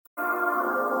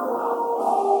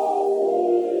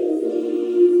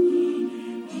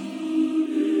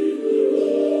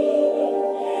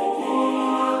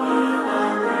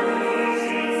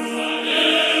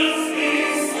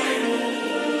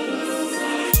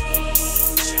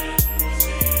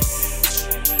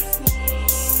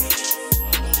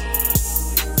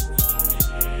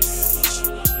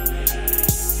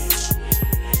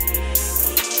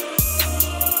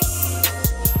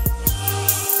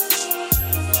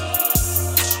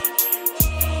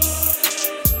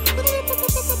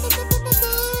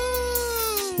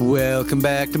Welcome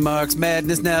back to Mark's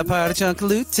Madness, now part of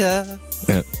Chunkaluta.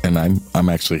 And I'm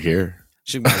actually here.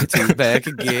 She's back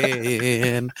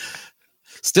again.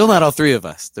 Still not all three of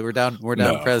us. We're down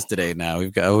Prez today now.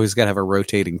 We've always got to have a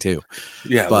rotating too.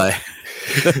 Yeah, but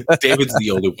David's the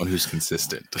only one who's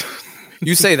consistent.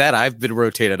 You say that, I've been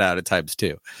rotated out at times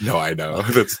too. No, I know.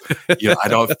 That's I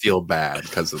don't feel bad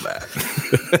because of that.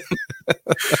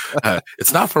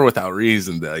 It's not for without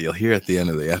reason, though. You'll hear at the end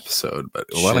of the episode, but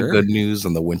a lot of good news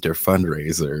on the winter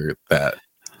fundraiser that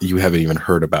you haven't even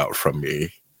heard about from me.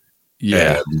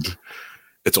 Yeah, and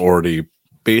it's already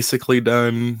basically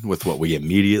done with what we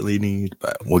immediately need,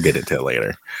 but we'll get into it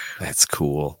later. That's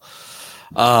cool.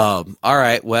 All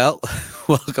right. Well,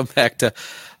 welcome back to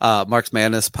Mark's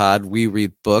Madness Pod. We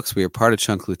read books. We are part of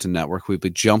Chunkaluta Network. We'll be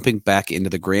jumping back into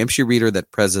the Gramsci reader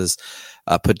that Prez has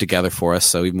put together for us.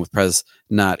 So even with Prez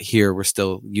not here, we're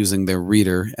still using their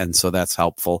reader, and so that's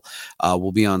helpful.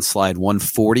 We'll be on slide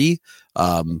 140.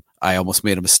 I almost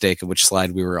made a mistake of which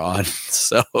slide we were on.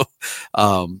 So,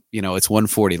 it's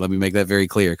 140. Let me make that very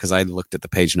clear because I looked at the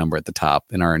page number at the top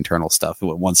in our internal stuff. It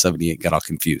went 178, got all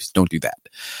confused. Don't do that.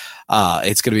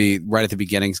 It's going to be right at the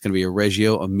beginning. It's going to be a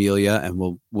Reggio Emilia, and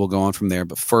we'll go on from there.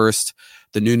 But first,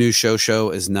 the new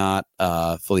show is not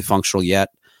fully functional yet.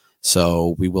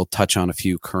 So we will touch on a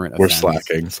few current events. We're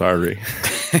slacking. Sorry.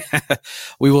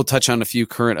 We will touch on a few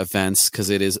current events because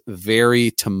it is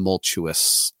very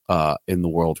tumultuous in the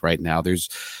world right now. There's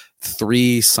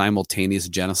 3 simultaneous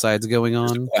genocides going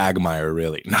on. Quagmire,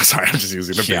 really. No, sorry. I'm just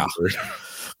using a big word.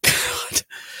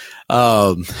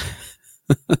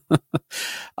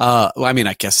 Well, I mean,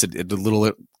 I guess it a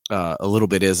little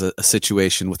bit is a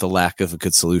situation with a lack of a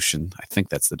good solution. I think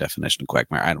that's the definition of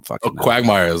quagmire. I don't fucking know.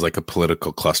 Quagmire is like a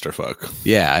political clusterfuck.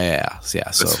 Yeah. So,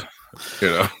 it's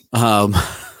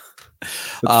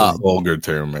a vulgar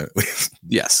term, at least.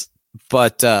 Yes,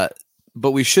 but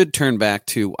we should turn back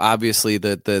to, obviously,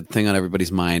 the thing on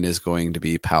everybody's mind is going to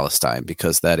be Palestine,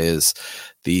 because that is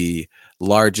the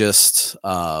largest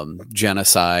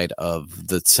genocide of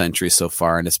the century so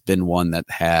far, and it's been one that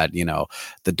had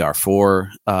the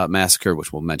Darfur massacre,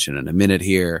 which we'll mention in a minute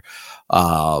here.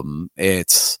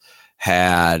 It's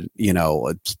had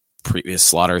previous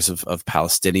slaughters of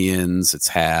Palestinians. It's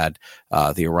had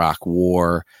the Iraq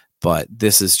War, but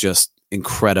this is just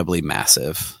incredibly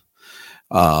massive.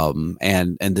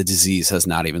 And the disease has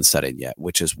not even set in yet,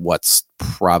 which is what's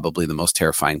probably the most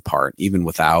terrifying part. Even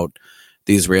without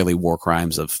the Israeli war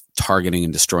crimes of targeting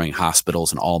and destroying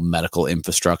hospitals and all medical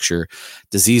infrastructure,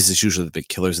 disease is usually the big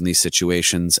killers in these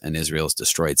situations, and Israel's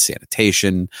destroyed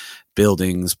sanitation,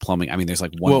 buildings, plumbing. I mean, there's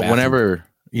like one. Well,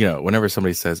 whenever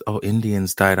somebody says, "Oh,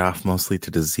 Indians died off mostly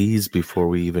to disease before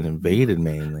we even invaded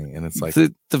mainly," and it's like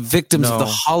the victims of the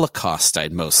Holocaust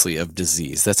died mostly of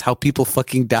disease. That's how people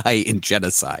fucking die in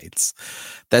genocides.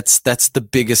 That's the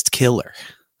biggest killer.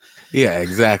 Yeah,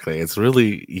 exactly. It's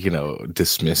really,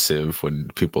 dismissive when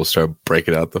people start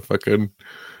breaking out the fucking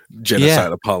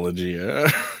genocide apology.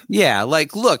 Yeah,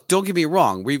 like, look, don't get me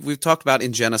wrong. We've talked about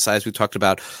in genocides. We've talked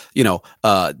about,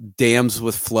 dams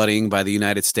with flooding by the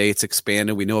United States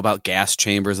expanded. We know about gas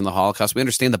chambers in the Holocaust. We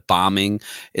understand the bombing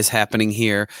is happening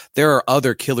here. There are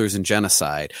other killers in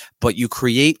genocide, but you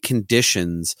create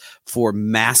conditions for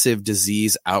massive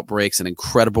disease outbreaks and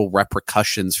incredible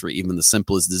repercussions for even the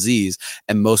simplest disease.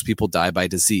 And most people die by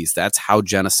disease. That's how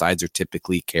genocides are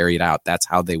typically carried out. That's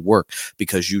how they work,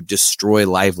 because you destroy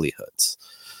livelihoods.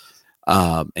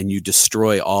 And you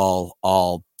destroy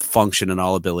all function and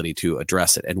all ability to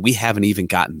address it. And we haven't even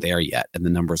gotten there yet, and the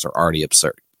numbers are already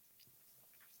absurd.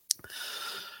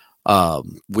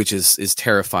 Which is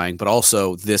terrifying, but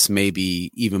also this may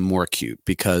be even more acute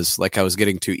because, like I was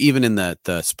getting to, even in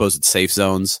the supposed safe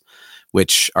zones,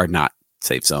 which are not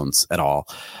safe zones at all,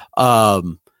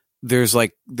 there's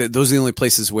like those are the only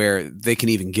places where they can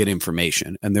even get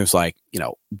information. And there's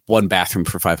one bathroom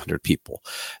for 500 people.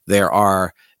 There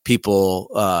are people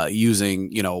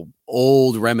using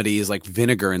old remedies like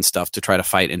vinegar and stuff to try to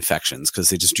fight infections because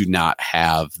they just do not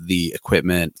have the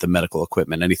equipment, the medical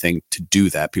equipment, anything to do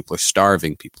that. People are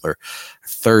starving. People are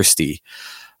thirsty.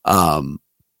 And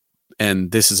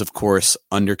this is, of course,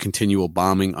 under continual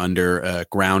bombing, under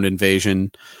ground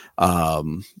invasion.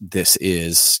 This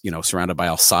is, surrounded by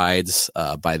all sides,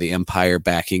 by the empire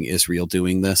backing Israel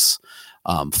doing this.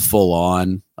 Full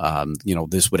on,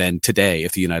 this would end today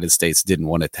if the United States didn't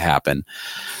want it to happen.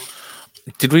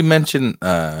 Did we mention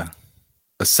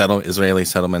Israeli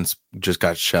settlements just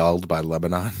got shelled by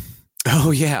Lebanon? Oh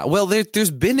yeah. Well,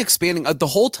 there's been expanding the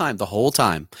whole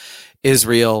time.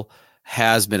 Israel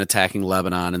has been attacking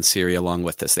Lebanon and Syria along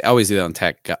with this. They always do that on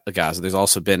attack Gaza. There's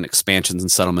also been expansions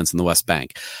and settlements in the West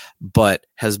Bank. But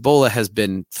Hezbollah has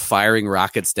been firing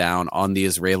rockets down on the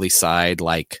Israeli side,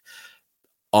 like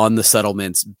on the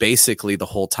settlements, basically the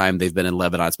whole time they've been in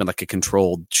Lebanon. It's been like a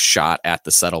controlled shot at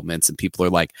the settlements, and people are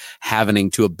like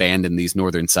having to abandon these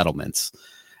northern settlements.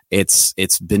 It's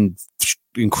been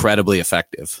incredibly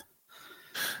effective.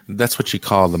 That's what you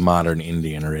call the modern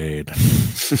Indian raid.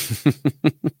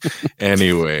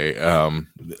 Anyway,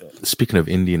 speaking of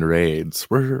Indian raids,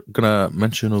 we're gonna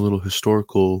mention a little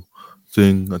historical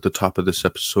thing at the top of this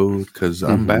episode because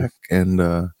I'm back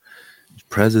and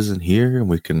Prez isn't here, and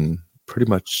we can pretty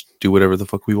much do whatever the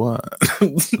fuck we want.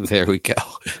 There we go.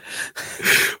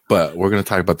 But we're gonna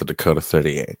talk about the Dakota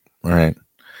 38, all right?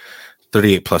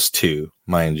 38 plus 2,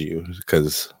 mind you,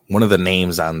 because one of the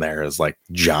names on there is like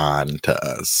John to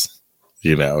us,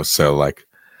 you know? So like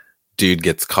dude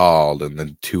gets called and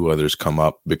then 2 others come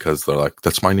up because they're like,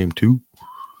 that's my name too.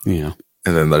 Yeah.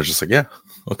 And then they're just like, yeah,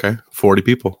 okay, 40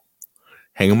 people.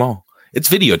 Hang them all. It's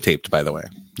videotaped, by the way.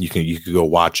 You can go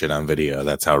watch it on video.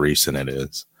 That's how recent it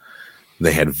is.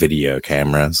 They had video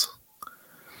cameras.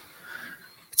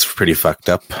 It's pretty fucked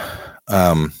up.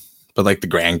 But like the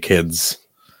grandkids,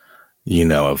 you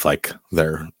know, of like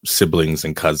their siblings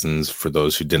and cousins, for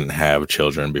those who didn't have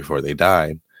children before they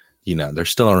died, you know, they're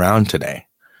still around today.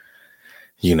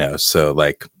 You know, so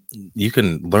like you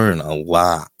can learn a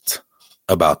lot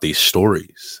about these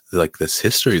stories, like this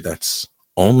history that's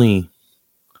only,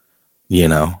 you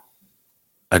know,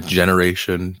 a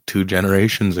generation, 2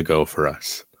 generations ago for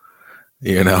us,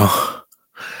 you know.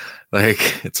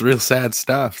 Like, it's real sad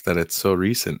stuff that it's so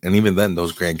recent. And even then,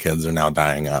 those grandkids are now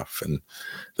dying off. And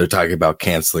they're talking about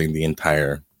canceling the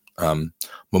entire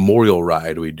memorial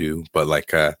ride we do. But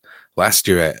like last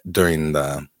year during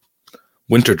the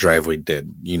winter drive we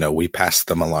did, you know, we passed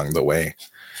them along the way.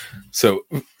 So,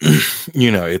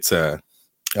 you know, it's a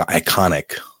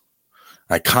iconic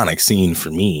scene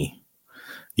for me,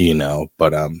 you know.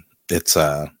 But it's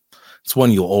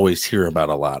one you'll always hear about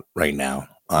a lot right now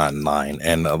online,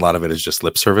 and a lot of it is just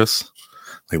lip service.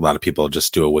 Like a lot of people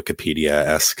just do a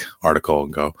Wikipedia-esque article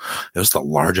and go, it was the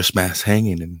largest mass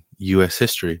hanging in U.S.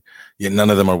 history. Yet none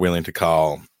of them are willing to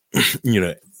call, you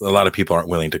know, a lot of people aren't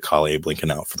willing to call Abe Lincoln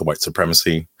out for the white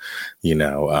supremacy. You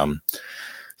know,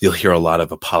 you'll hear a lot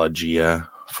of apologia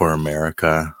for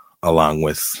America along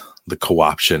with the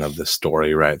co-option of the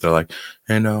story, right? They're like,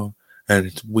 you know,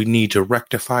 and we need to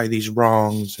rectify these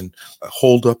wrongs and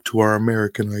hold up to our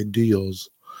American ideals.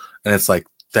 And it's like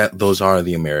that, those are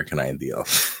the American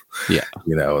ideals. Yeah.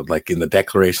 You know, like in the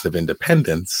Declaration of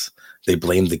Independence, they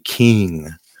blame the king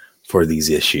for these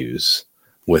issues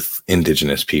with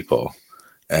indigenous people.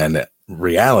 And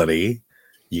reality,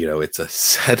 you know, it's a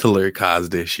settler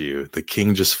caused issue. The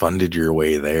king just funded your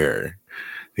way there.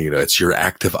 You know, it's your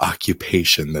active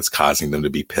occupation that's causing them to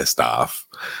be pissed off.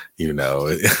 You know,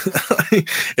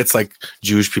 it's like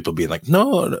Jewish people being like,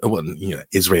 no, well, you know,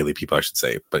 Israeli people, I should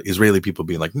say, but Israeli people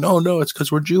being like, no, it's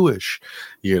because we're Jewish.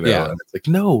 You know, yeah. And it's like,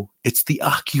 no, it's the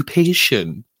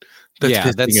occupation that's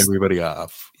pissing everybody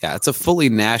off. Yeah, it's a fully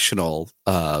national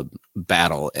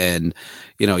battle, and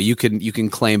you know, you can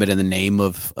claim it in the name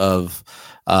of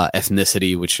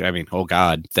ethnicity, which, I mean, oh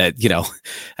God, that, you know,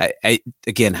 I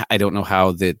don't know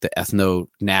how the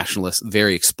ethno-nationalist,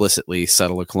 very explicitly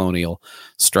settler colonial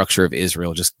structure of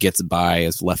Israel just gets by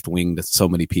as left-wing to so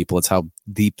many people. It's how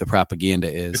deep the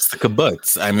propaganda is. It's the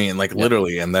kibbutz. I mean, like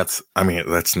literally, and that's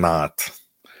not.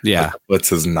 Yeah, the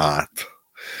kibbutz is not.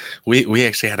 We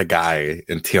actually had a guy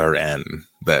in TRN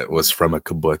that was from a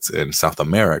kibbutz in South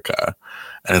America,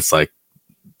 and it's like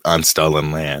on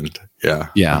stolen land. Yeah.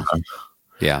 Yeah.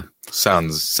 Yeah.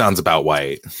 Sounds about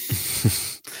white.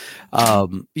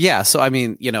 Yeah. So, I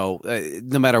mean, you know,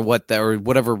 no matter what or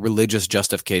whatever religious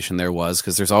justification there was,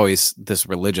 because there's always this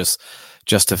religious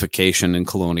justification in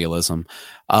colonialism.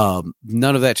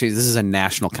 None of that changes. This is a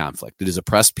national conflict. It is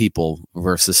oppressed people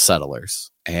versus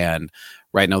settlers. And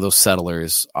right now, those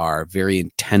settlers are very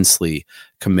intensely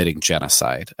committing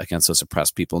genocide against those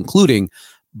oppressed people, including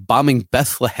bombing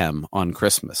Bethlehem on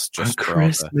Christmas. Just on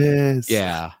Christmas.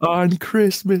 Yeah. On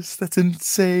Christmas. That's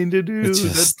insane to do.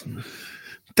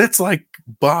 That's like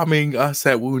bombing us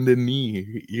at Wounded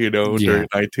Knee, you know, during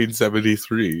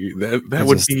 1973. That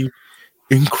would be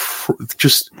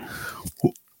just.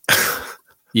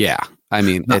 Yeah. I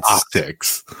mean, it's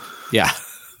optics. Yeah.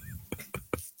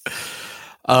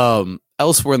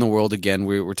 elsewhere in the world, again,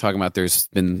 we're talking about there's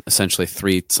been essentially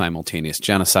 3 simultaneous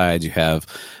genocides. You have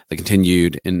the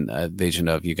continued invasion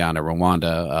of Uganda,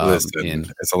 Rwanda. Listen,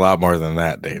 it's a lot more than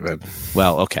that, David.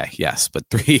 Well, okay, yes, but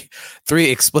three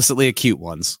explicitly acute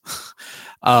ones.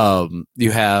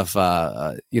 You have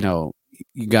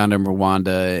Uganda and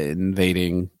Rwanda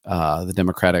invading the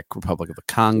Democratic Republic of the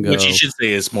Congo, which you should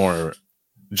say is more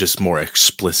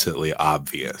explicitly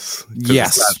obvious.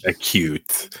 Yes, it's not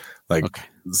acute. Like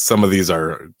some of these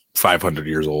are 500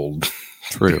 years old.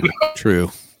 True.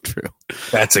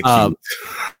 That's acute.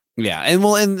 Yeah, and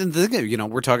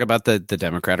we're talking about the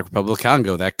Democratic Republic of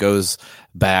Congo. That goes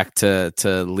back to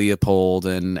Leopold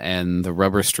and the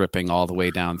rubber stripping all the way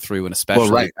down through, and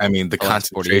especially I mean, the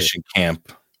concentration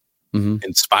camp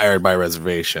inspired by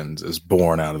reservations is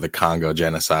born out of the Congo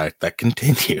genocide that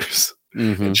continues.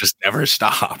 It just never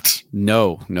stopped.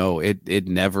 No, it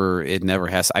never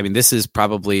has. I mean, this is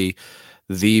probably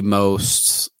the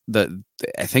most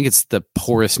I think it's the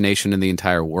poorest nation in the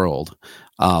entire world.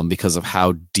 Because of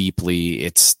how deeply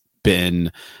it's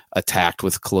been attacked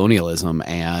with colonialism.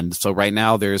 And so right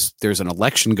now there's an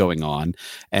election going on.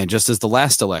 And just as the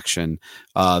last election,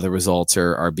 the results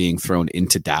are being thrown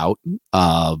into doubt.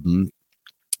 And,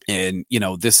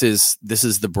 this is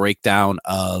the breakdown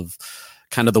of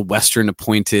kind of the Western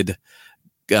appointed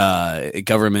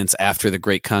governments after the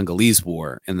Great Congolese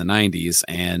War in the 90s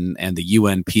and the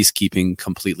UN peacekeeping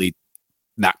completely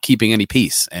not keeping any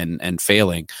peace and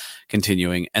failing,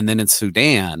 continuing. And then in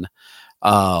Sudan,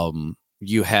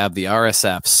 you have the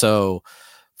RSF. So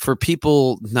for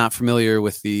people not familiar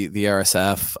with the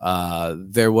RSF,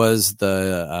 there was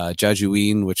the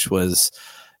Janjaweed, which was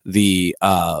the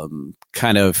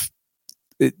kind of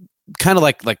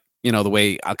like the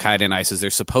way Al Qaeda and ISIS, they're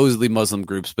supposedly Muslim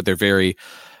groups, but they're very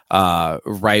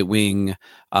right wing.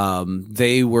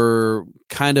 They were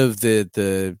kind of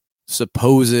the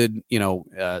supposed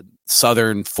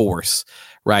southern force,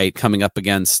 right, coming up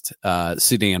against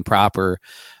Sudan proper,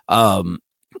 kind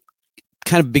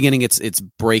of beginning its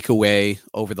breakaway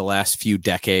over the last few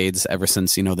decades, ever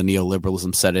since the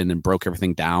neoliberalism set in and broke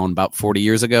everything down about 40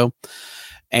 years ago.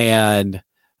 And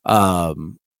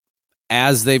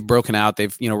as they've broken out,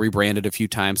 they've rebranded a few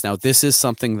times now. This is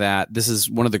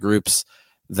one of the groups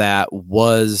that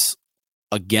was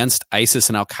against ISIS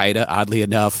and Al Qaeda, oddly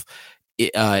enough,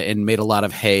 and made a lot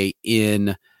of hay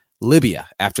in Libya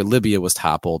after Libya was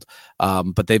toppled.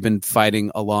 But they've been fighting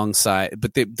alongside,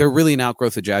 but they're really an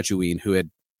outgrowth of Janjaweed, who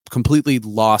had completely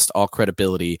lost all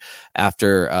credibility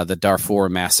after the Darfur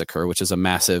massacre, which is a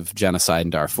massive genocide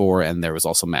in Darfur. And there was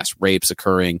also mass rapes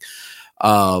occurring.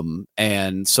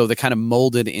 And so they kind of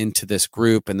molded into this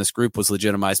group, and this group was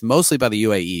legitimized mostly by the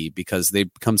UAE because they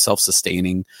become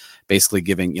self-sustaining, basically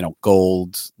giving,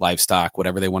 gold, livestock,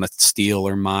 whatever they want to steal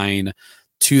or mine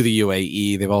to the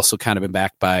UAE. They've also kind of been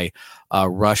backed by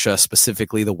Russia,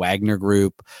 specifically the Wagner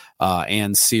Group,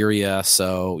 and Syria.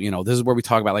 So, this is where we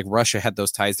talk about, like, Russia had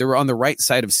those ties. They were on the right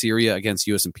side of Syria against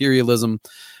U.S. imperialism.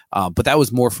 But that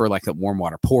was more for like the warm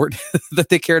water port that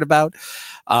they cared about.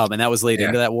 And that was laid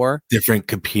into that war. Different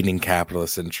competing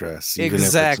capitalist interests.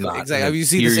 Exactly. You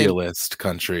see imperialist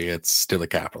country, it's still a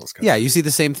capitalist country. Yeah, you see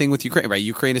the same thing with Ukraine, right?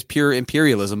 Ukraine is pure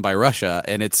imperialism by Russia,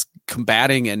 and it's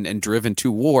combating and driven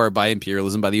to war by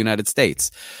imperialism by the United States.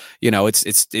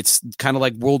 It's kind of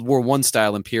like World War I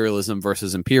style imperialism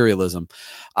versus imperialism.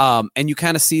 And you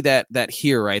kind of see that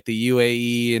here, right? The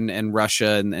UAE and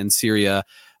Russia and Syria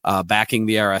backing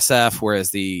the RSF, whereas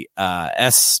the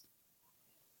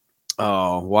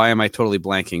why am I totally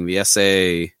blanking? The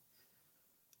SA,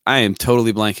 I am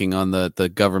totally blanking on the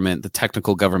government, the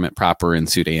technical government proper in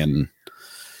Sudan.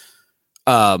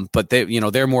 But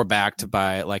they're more backed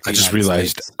by, like, I just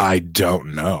realized States. I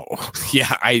don't know.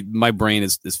 Yeah, my brain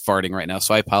is farting right now,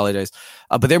 so I apologize.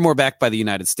 But they're more backed by the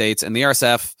United States, and the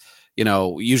RSF,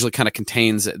 usually kind of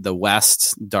contains the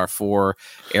West Darfur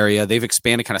area. They've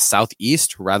expanded kind of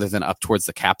southeast rather than up towards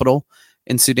the capital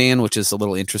in Sudan, which is a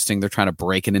little interesting. They're trying to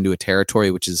break it into a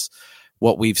territory, which is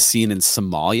what we've seen in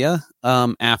Somalia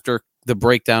after the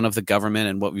breakdown of the government,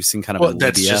 and what we've seen kind of in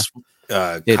that's Libya. Just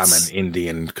common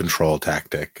Indian control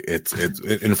tactic. It's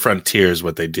in frontiers.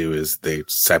 What they do is they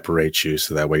separate you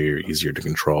so that way you're easier to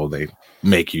control. They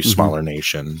make you smaller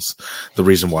nations. The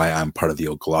reason why I'm part of the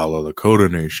Oglala Lakota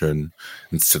Nation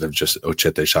instead of just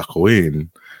Ochete Shakowin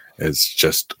is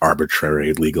just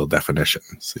arbitrary legal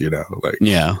definitions.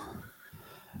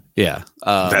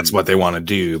 That's what they want to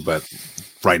do. But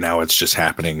right now, it's just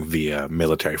happening via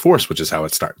military force, which is how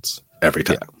it starts every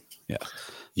time.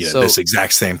 So, this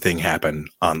exact same thing happened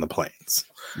on the plains.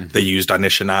 They used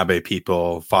Anishinaabe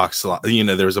people, Fox.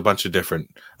 There was a bunch of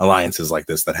different alliances like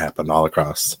this that happened all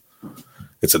across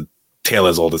it's a tale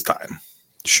as old as time.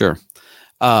 Sure.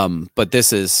 But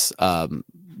this is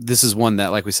one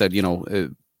that, like we said,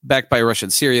 backed by Russia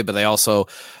and Syria, but they also,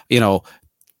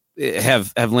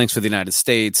 have links with the United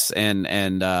States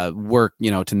and work,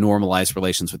 to normalize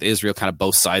relations with Israel. Kind of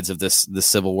both sides of this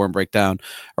civil war and breakdown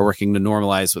are working to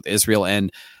normalize with Israel.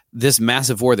 And this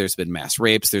massive war, there's been mass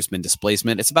rapes, there's been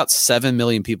displacement. It's about 7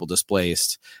 million people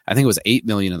displaced. I think it was 8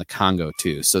 million in the Congo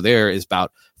too. So there is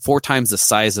about 4 times the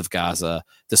size of Gaza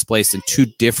displaced in 2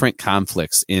 different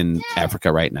conflicts in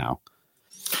Africa right now.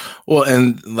 Well,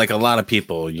 and like a lot of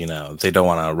people, they don't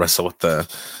want to wrestle with the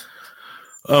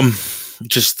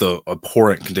just the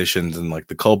abhorrent conditions in like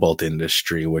the cobalt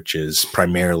industry, which is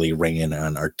primarily ran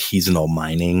on artisanal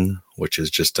mining, which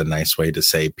is just a nice way to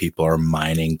say people are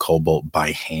mining cobalt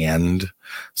by hand.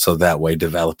 So that way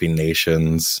developing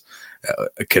nations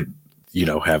could,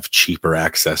 have cheaper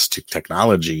access to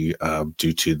technology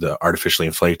due to the artificially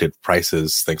inflated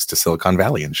prices thanks to Silicon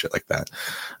Valley and shit like that.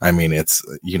 I mean, it's,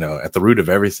 at the root of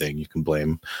everything, you can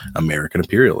blame American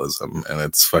imperialism, and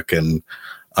it's fucking,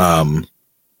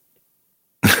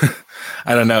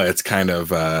 I don't know. It's kind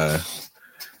of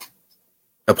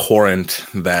abhorrent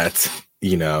that,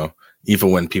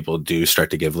 even when people do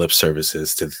start to give lip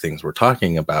services to the things we're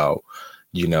talking about,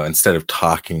 instead of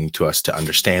talking to us to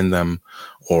understand them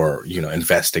or,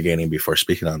 investigating before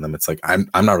speaking on them, it's like, I'm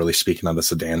not really speaking on the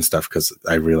Sudan stuff because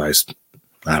I realized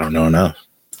I don't know enough.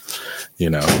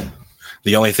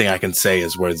 The only thing I can say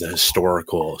is where the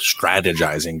historical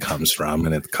strategizing comes from,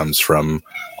 and it comes from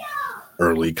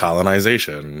early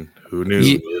colonization. Who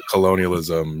knew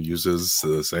colonialism uses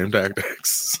the same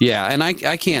tactics? Yeah, and I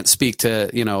can't speak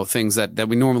to things that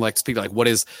we normally like to speak, like what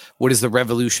is the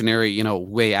revolutionary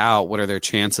way out? What are their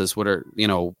chances? What are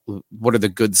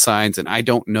the good signs? And I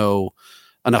don't know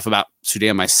enough about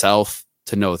Sudan myself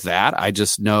to know that. I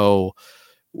just know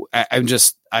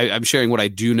I'm sharing what I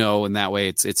do know, and that way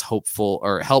it's hopeful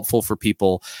or helpful for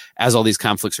people as all these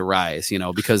conflicts arise,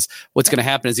 because what's going to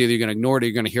happen is either you're going to ignore it or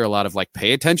you're going to hear a lot of like,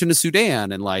 pay attention to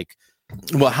Sudan, and like,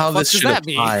 well, how this should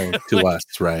apply to like,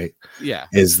 us, right? Yeah.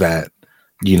 Is that,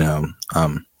 you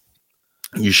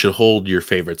should hold your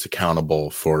favorites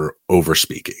accountable for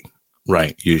overspeaking,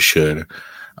 right? You should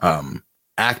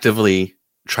actively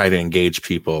try to engage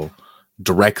people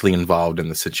directly involved in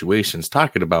the situations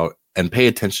talking about and pay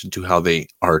attention to how they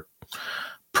are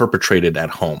perpetrated at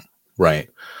home, right?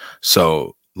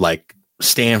 So like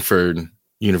Stanford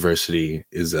University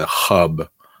is a hub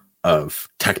of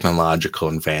technological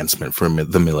advancement for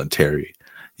the military.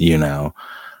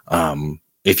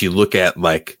 If you look at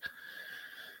like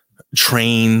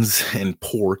trains and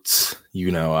ports,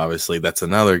 obviously that's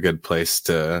another good place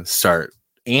to start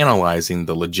analyzing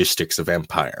the logistics of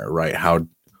empire, right?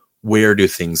 Where do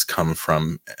things come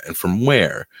from and from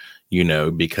where,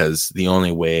 because the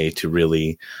only way to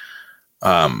really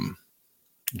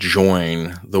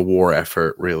join the war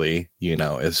effort really,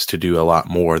 is to do a lot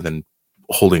more than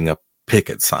holding a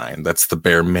picket sign. That's the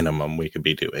bare minimum we could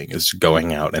be doing, is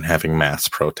going out and having mass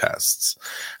protests.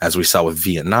 As we saw with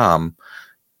Vietnam,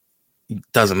 it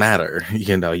doesn't matter.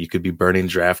 You could be burning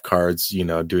draft cards,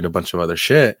 doing a bunch of other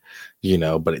shit,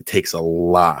 but it takes a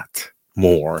lot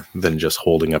more than just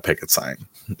holding a picket sign.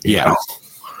 Yeah.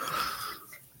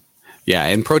 Yeah.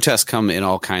 And protests come in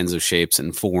all kinds of shapes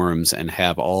and forms and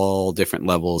have all different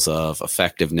levels of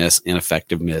effectiveness,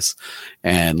 ineffectiveness,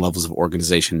 and levels of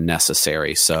organization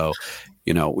necessary. So,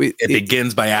 it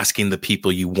begins by asking the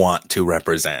people you want to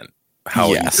represent how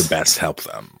you could best help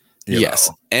them.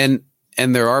 Yes. And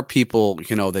there are people,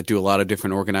 that do a lot of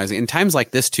different organizing in times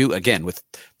like this too, again, with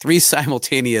 3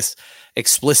 simultaneous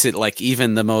explicit, like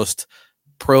even the most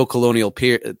pro-colonial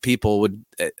people would,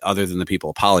 other than the people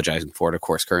apologizing for it, of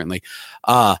course, currently,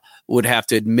 would have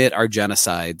to admit our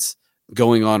genocides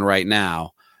going on right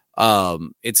now.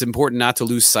 It's important not to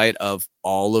lose sight of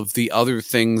all of the other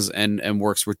things and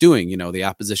works we're doing, the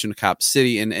opposition to Cop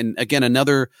City. And again,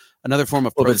 another form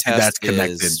of protest that's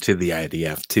connected to the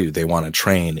IDF too. They want to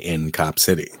train in Cop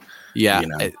City. Yeah,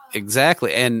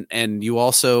 exactly. And you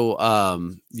also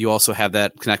have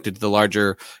that connected to the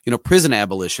larger, prison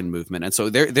abolition movement. And so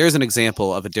there's an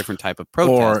example of a different type of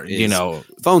protest. Or,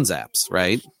 phone zaps,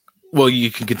 right? Well,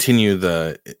 you can continue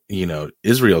the,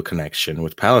 Israel connection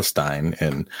with Palestine,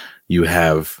 and you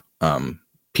have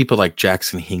people like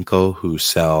Jackson Hinkle who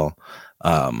sell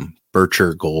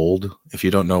Bircher gold. If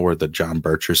you don't know where the John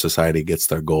Bircher Society gets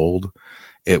their gold,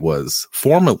 it was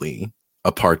formerly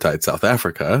apartheid South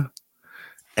Africa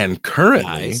and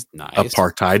currently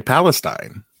apartheid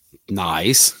Palestine.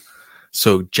 Nice.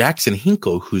 So Jackson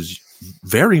Hinkle, who's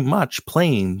very much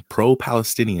playing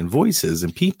pro-Palestinian voices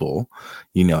and people,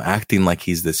 acting like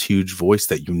he's this huge voice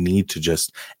that you need to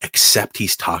just accept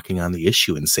he's talking on the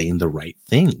issue and saying the right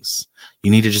things.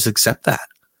 You need to just accept that,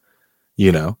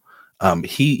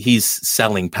 he's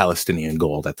selling Palestinian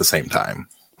gold at the same time.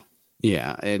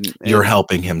 Yeah. And you're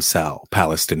helping him sell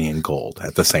Palestinian gold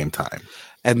at the same time.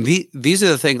 And these are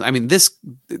the things, I mean,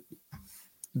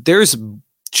 there's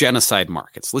genocide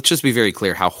markets. Let's just be very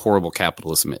clear how horrible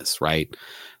capitalism is, right?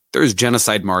 There's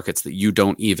genocide markets that you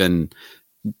don't even,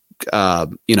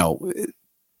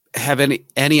 have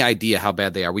any idea how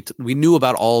bad they are. We knew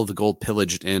about all of the gold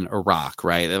pillaged in Iraq,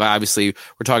 right? Obviously,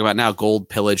 we're talking about now gold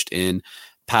pillaged in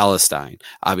Palestine.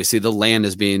 Obviously, the land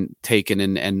is being taken,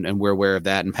 and we're aware of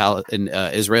that. And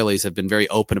Israelis have been very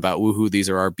open about, woohoo, these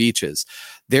are our beaches.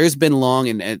 There's been long,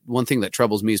 and one thing that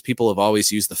troubles me is people have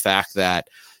always used the fact that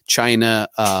China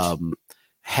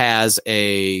has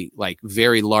a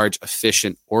very large,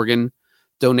 efficient organ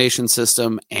donation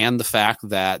system, and the fact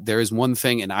that there is one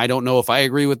thing, and I don't know if I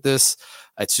agree with this.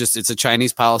 It's a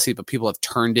Chinese policy, but people have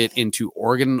turned it into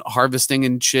organ harvesting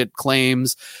and shit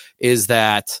claims. Is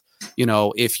that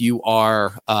if you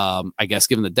are, I guess,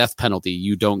 given the death penalty,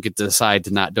 you don't get to decide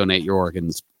to not donate your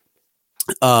organs.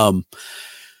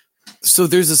 So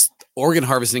there's this organ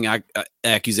harvesting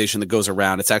accusation that goes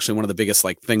around. It's actually one of the biggest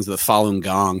things of the Falun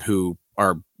Gong, who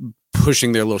are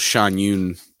pushing their little Shan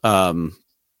Yun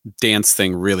dance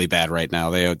thing really bad right now.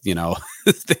 They, I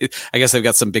guess they've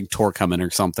got some big tour coming or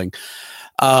something.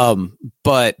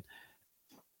 But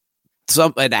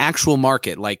an actual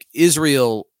market like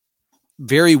Israel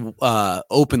very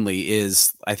openly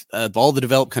is, of all the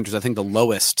developed countries, I think the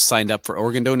lowest signed up for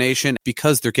organ donation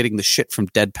because they're getting the shit from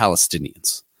dead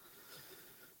Palestinians.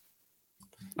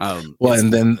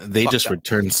 And then they just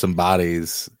returned some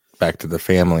bodies back to the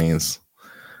families,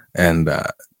 and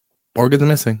organs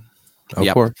missing. Of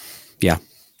course. Yeah.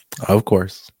 Of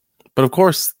course. But of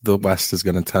course, the West is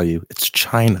going to tell you it's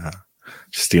China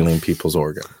stealing people's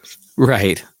organs.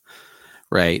 Right.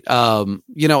 Right.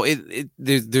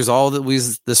 There's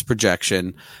always this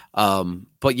projection.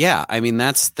 But yeah, I mean,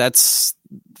 that's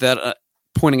that.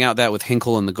 Pointing out that with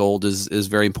Hinkle and the gold is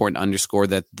very important to underscore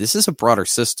that this is a broader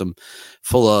system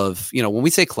full of, when we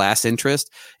say class interest,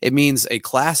 it means a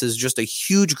class is just a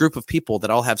huge group of people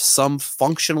that all have some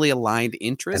functionally aligned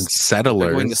interest. And settlers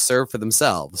they're going to serve for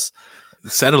themselves.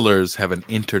 Settlers have an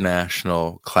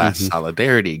international class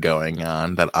solidarity going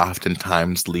on that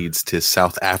oftentimes leads to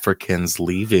South Africans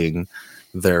leaving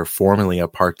their formerly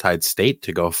apartheid state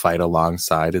to go fight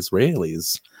alongside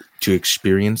Israelis to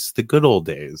experience the good old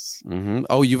days. Mm-hmm.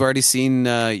 Oh, you've already seen,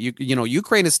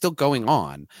 Ukraine is still going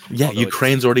on. Yeah,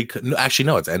 Ukraine's already, actually,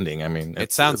 no, it's ending. I mean,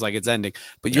 it sounds like it's ending,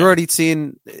 but you're already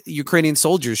seeing Ukrainian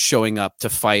soldiers showing up to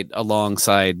fight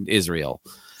alongside Israel,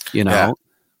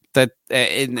 that,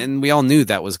 and we all knew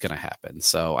that was going to happen.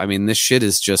 So, I mean, this shit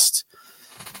is just,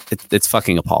 it's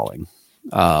fucking appalling.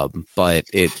 But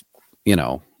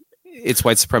it's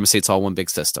white supremacy. It's all one big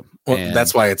system. Well,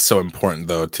 that's why it's so important,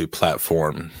 though, to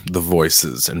platform the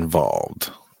voices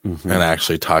involved and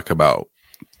actually talk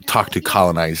to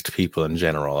colonized people in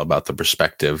general about the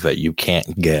perspective that you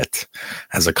can't get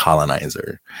as a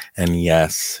colonizer. And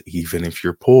yes, even if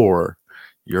you're poor,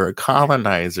 you're a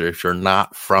colonizer if you're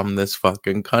not from this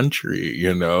fucking country,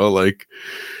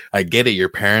 I get it. Your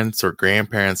parents or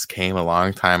grandparents came a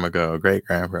long time ago, great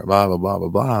grandparents, blah, blah, blah, blah,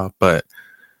 blah. But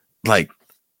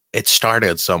it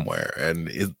started somewhere, and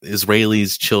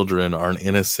Israelis' children aren't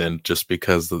innocent just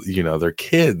because, they're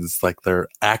kids, they're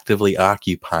actively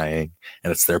occupying,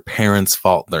 and it's their parents'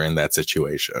 fault they're in that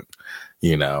situation,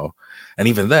 and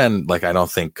even then, I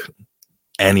don't think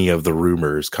any of the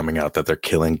rumors coming out that they're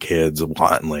killing kids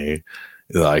wantonly,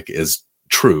 is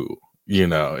true.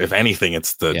 If anything,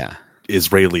 it's the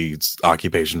Israeli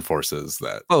occupation forces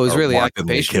that. Oh, Israeli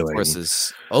occupation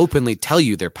forces openly tell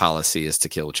you their policy is to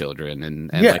kill children,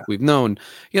 and like we've known,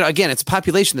 again, it's a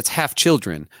population that's half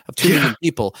children of 2 million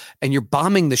people, and you're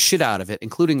bombing the shit out of it,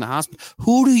 including the hospital.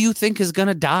 Who do you think is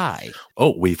gonna die?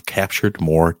 Oh, we've captured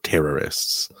more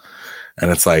terrorists,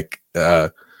 and it's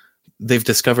they've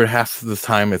discovered half of the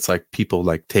time it's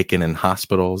people taken in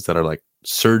hospitals that are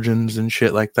surgeons and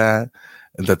shit like that.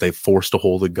 And that they forced to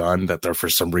hold a gun that they're for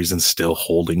some reason still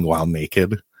holding while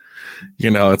naked.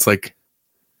 It's that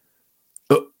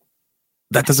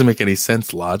doesn't make any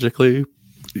sense logically.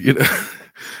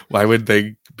 Why would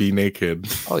they be naked?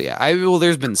 Oh yeah,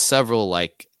 there's been several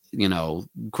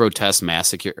grotesque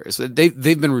massacres. They've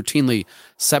been routinely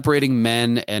separating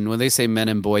men, and when they say men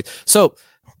and boys, so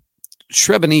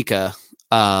Srebrenica.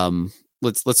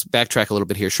 Let's backtrack a little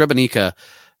bit here. Srebrenica,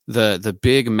 the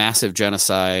big massive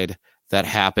genocide that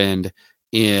happened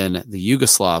in the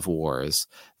Yugoslav wars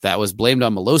that was blamed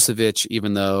on Milosevic,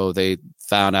 even though they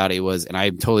found out it was, and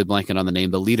I'm totally blanking on the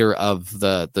name, the leader of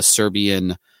the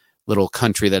Serbian little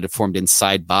country that had formed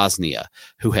inside Bosnia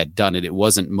who had done it. It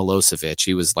wasn't Milosevic.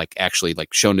 He was actually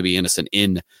shown to be innocent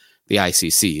in the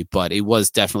ICC, but it was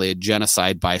definitely a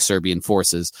genocide by Serbian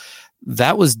forces.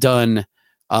 That was done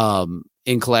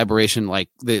in collaboration,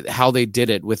 how they did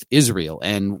it with Israel.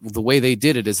 And the way they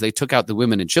did it is they took out the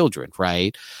women and children,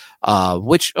 right?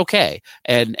 Which, okay.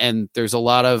 And there's a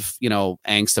lot of,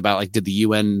 angst about did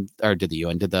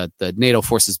the NATO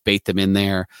forces bait them in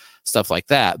there, stuff like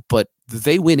that. But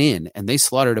they went in and they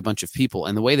slaughtered a bunch of people.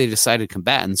 And the way they decided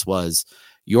combatants was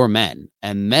your men,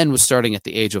 and men was starting at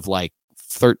the age of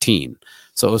 13.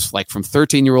 So it was from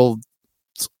 13-year-old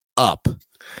up.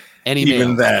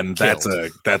 Even then, that's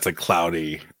a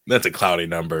cloudy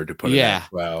number to put. Yeah.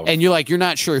 It wow. And you're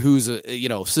not sure who's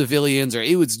civilians, or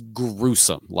it was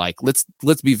gruesome.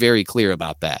 Let's be very clear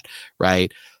about that,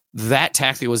 right? That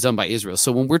tactic was done by Israel.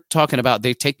 So when we're talking about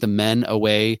they take the men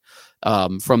away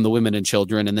from the women and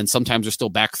children, and then sometimes they're still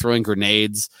back throwing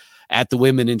grenades at the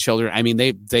women and children. I mean,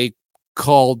 they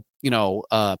called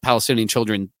Palestinian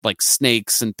children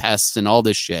snakes and pests and all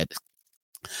this shit.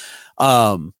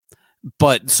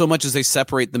 But so much as they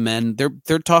separate the men,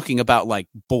 they're talking about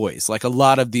boys. A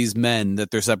lot of these men that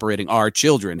they're separating are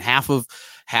children. Half of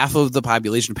the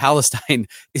population of Palestine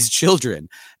is children,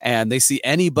 and they see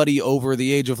anybody over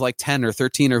the age of 10 or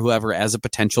 13 or whoever as a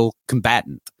potential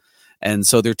combatant. And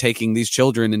so they're taking these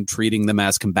children and treating them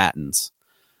as combatants.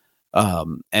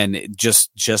 And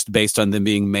just based on them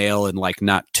being male and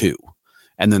not two.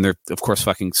 And then they're of course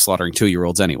fucking slaughtering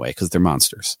 2-year-olds anyway, because they're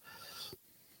monsters.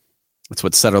 That's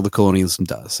what settler colonialism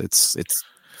does. It's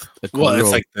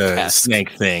like the snake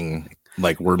thing.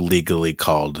 We're legally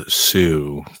called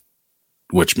Sioux,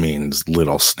 which means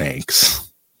little snakes.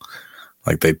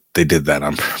 They did that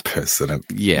on purpose. And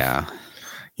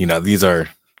these are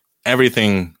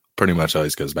everything. Pretty much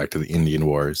always goes back to the Indian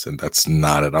Wars, and that's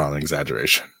not at all an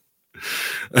exaggeration.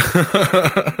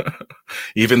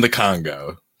 Even the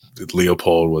Congo,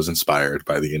 Leopold was inspired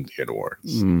by the Indian Wars.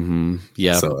 Mm-hmm.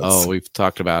 Yeah. So we've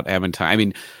talked about Aventine. I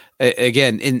mean,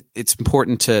 again, it's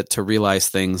important to realize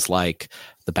things like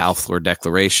the Balfour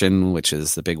Declaration, which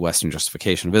is the big Western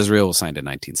justification of Israel, was signed in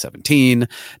 1917,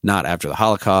 not after the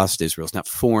Holocaust. Israel's not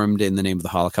formed in the name of the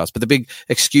Holocaust, but the big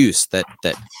excuse that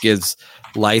gives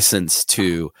license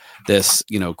to this,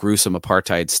 gruesome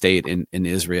apartheid state in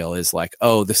Israel is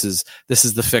this is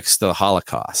the fix to the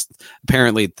Holocaust.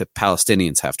 Apparently, the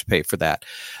Palestinians have to pay for that,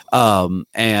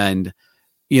 and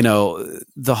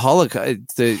the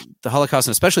Holocaust, the Holocaust,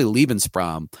 and especially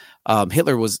Lebensraum,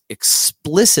 Hitler was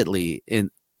explicitly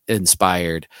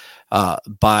inspired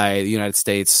by the United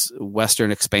States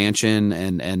Western expansion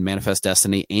and manifest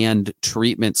destiny and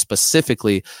treatment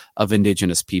specifically of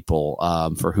indigenous people,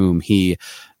 for whom he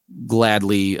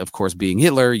gladly, of course, being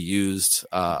Hitler, used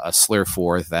a slur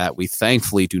for that we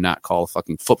thankfully do not call a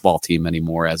fucking football team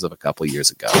anymore as of a couple of years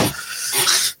ago.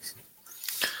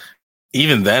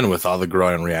 Even then, with all the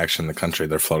growing reaction in the country,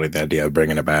 they're floating the idea of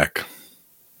bringing it back.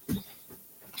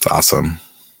 It's awesome.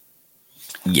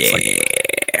 Yeah.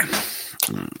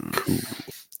 Cool.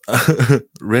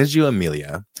 Reggio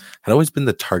Emilia had always been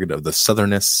the target of the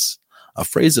Southernists, a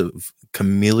phrase of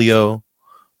Camillo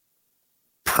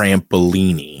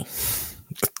Prampolini.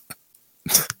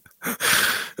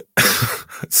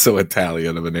 So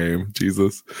Italian of a name,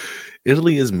 Jesus.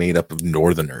 Italy is made up of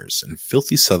Northerners, and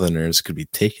filthy Southerners could be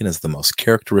taken as the most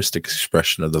characteristic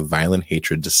expression of the violent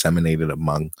hatred disseminated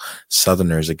among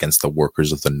Southerners against the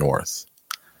workers of the North.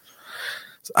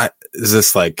 Is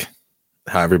this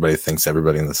how everybody thinks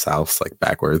everybody in the South's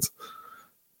backwards?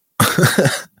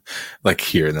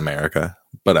 Here in America.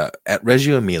 But at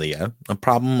Reggio Emilia, a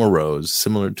problem arose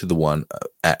similar to the one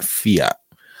at Fiat.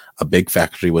 A big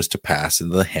factory was to pass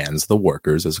into the hands of the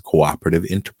workers as a cooperative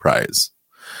enterprise.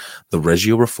 The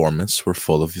Reggio reformists were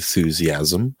full of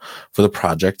enthusiasm for the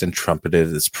project and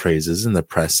trumpeted its praises in the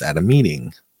press at a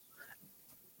meeting.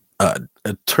 A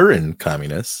Turin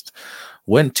communist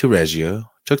went to Reggio,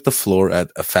 took the floor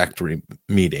at a factory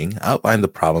meeting, outlined the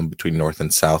problem between North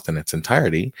and South in its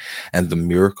entirety, and the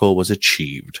miracle was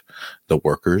achieved. The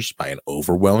workers, by an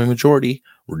overwhelming majority,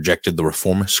 rejected the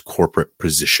reformist corporate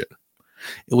position.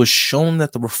 It was shown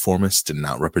that the reformists did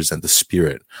not represent the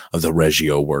spirit of the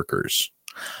Reggio workers.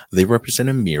 They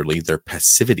represented merely their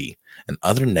passivity and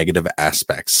other negative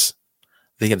aspects.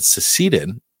 They had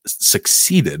succeeded.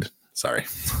 Sorry,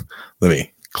 let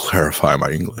me clarify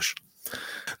my English.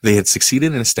 They had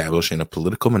succeeded in establishing a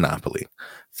political monopoly,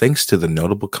 thanks to the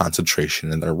notable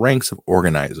concentration in their ranks of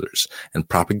organizers and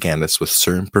propagandists with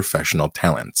certain professional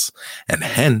talents, and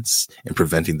hence in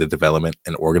preventing the development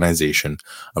and organization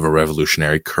of a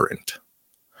revolutionary current.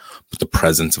 But the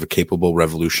presence of a capable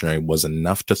revolutionary was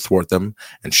enough to thwart them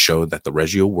and show that the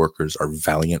Reggio workers are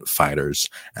valiant fighters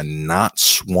and not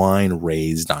swine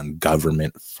raised on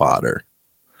government fodder.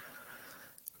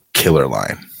 Killer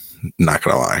line. Not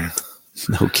gonna lie.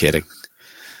 No kidding.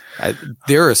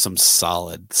 There are some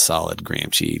solid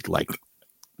Gramsci like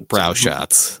brow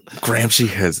shots. Gramsci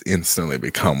has instantly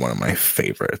become one of my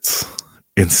favorites.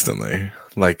 Instantly.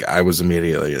 Like, I was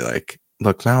immediately like,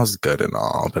 look, Mao's good and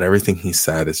all, but everything he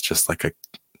said is just like a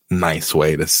nice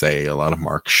way to say a lot of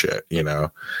Marx shit, you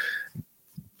know?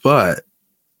 But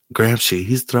Gramsci,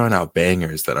 he's throwing out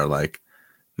bangers that are like,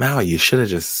 Mao, you should have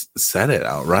just said it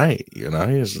outright, you know?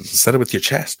 You just said it with your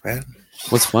chest, man.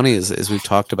 What's funny is we've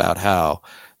talked about how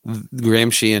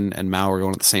Gramsci and Mao were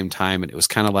going at the same time, and it was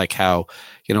kind of like how,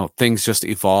 you know, things just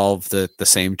evolved the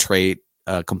same trait,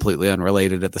 completely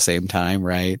unrelated at the same time,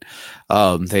 right?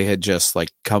 They had just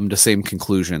like come to same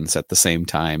conclusions at the same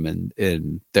time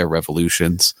in their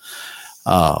revolutions.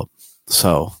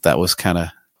 So that was kind of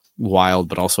wild,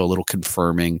 but also a little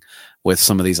confirming with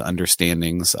some of these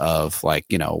understandings of, like,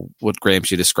 you know, what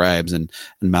Gramsci describes and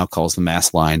Mao calls the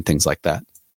mass line, things like that.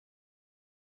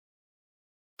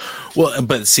 Well,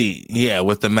 but see, yeah,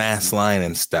 with the mass line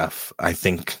and stuff, I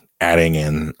think adding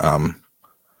in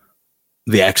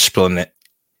the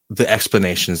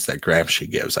explanations that Gramsci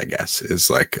gives, I guess,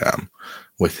 is like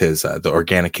with his the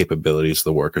organic capabilities of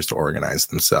the workers to organize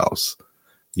themselves.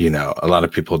 You know, a lot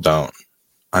of people don't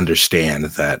understand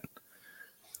that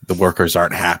the workers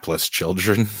aren't hapless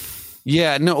children.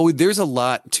 Yeah, no, there's a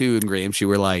lot too in Gramsci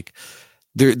where, like,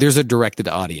 there's a directed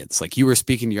audience. Like, you were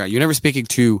speaking, you're never speaking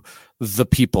to the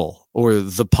people or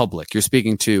the public. You're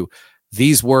speaking to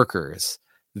these workers.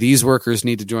 These workers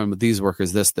need to join with these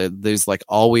workers. There's like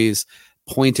always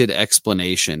pointed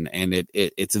explanation, and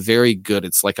it's very good.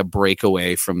 It's like a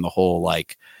breakaway from the whole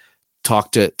like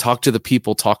talk to the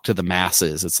people, talk to the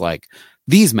masses. It's like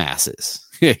these masses,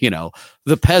 you know,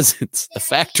 the peasants, the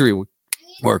factory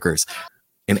workers.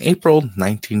 In April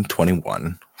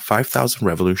 1921, 5,000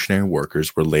 revolutionary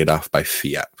workers were laid off by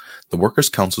fiat. The workers'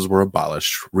 councils were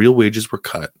abolished. Real wages were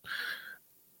cut.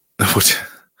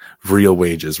 Real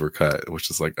wages were cut,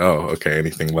 which is like, oh, okay,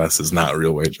 anything less is not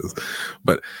real wages.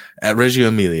 But at Reggio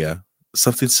Emilia,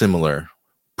 something similar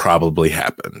probably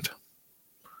happened.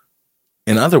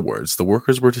 In other words, the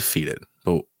workers were defeated,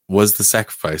 but was the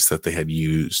sacrifice that they had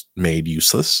made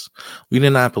useless? We did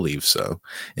not believe so.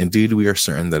 Indeed, we are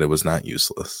certain that it was not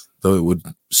useless, though it would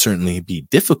certainly be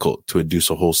difficult to adduce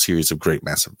a whole series of great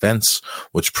mass events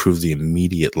which prove the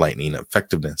immediate lightning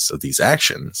effectiveness of these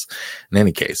actions. In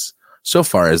any case, so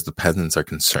far as the peasants are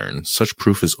concerned, such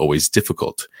proof is always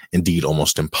difficult, indeed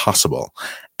almost impossible,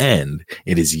 and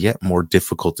it is yet more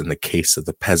difficult in the case of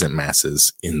the peasant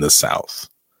masses in the South.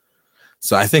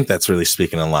 So I think that's really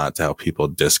speaking a lot to how people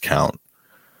discount,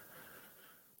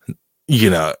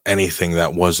 you know, anything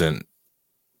that wasn't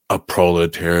a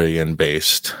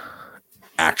proletarian-based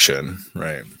action,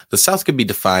 right? The South could be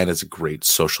defined as a great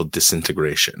social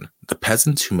disintegration. The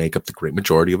peasants, who make up the great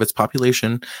majority of its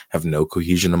population, have no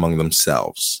cohesion among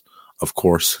themselves. Of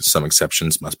course, some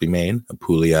exceptions must be made.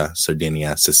 Apulia,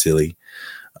 Sardinia, Sicily,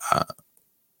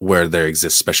 where there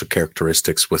exist special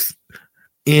characteristics within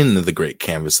the great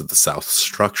canvas of the South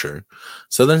structure.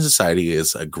 Southern society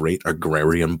is a great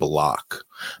agrarian block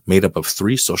made up of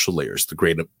three social layers: the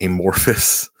great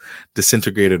amorphous,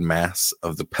 disintegrated mass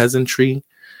of the peasantry,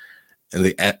 and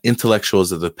the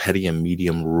intellectuals of the petty and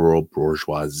medium rural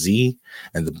bourgeoisie,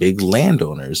 and the big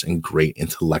landowners and great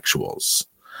intellectuals.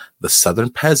 The Southern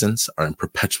peasants are in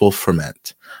perpetual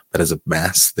ferment, but as a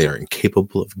mass, they are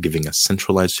incapable of giving a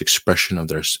centralized expression of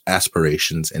their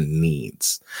aspirations and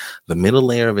needs. The middle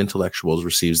layer of intellectuals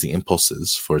receives the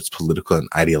impulses for its political and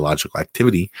ideological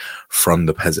activity from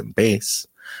the peasant base.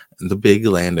 The big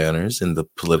landowners in the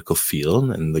political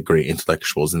field and the great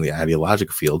intellectuals in the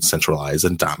ideological field centralize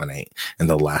and dominate in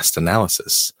the last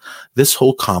analysis. This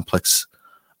whole complex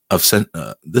of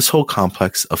phenomena.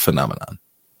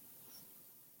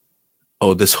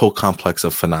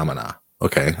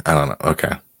 Okay, I don't know.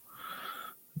 Okay,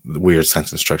 weird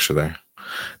sentence structure there.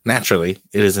 Naturally,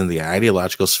 it is in the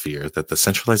ideological sphere that the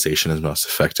centralization is most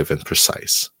effective and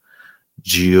precise.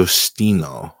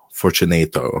 Giustino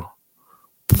Fortunato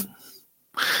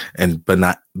and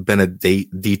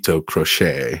Benedetto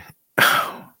Croce,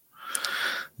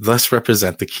 thus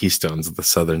represent the keystones of the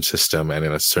Southern system, and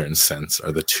in a certain sense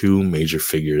are the two major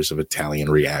figures of Italian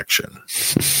reaction.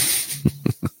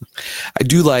 I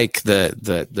do like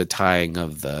the tying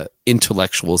of the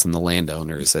intellectuals and the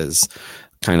landowners as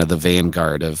kind of the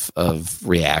vanguard of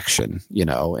reaction,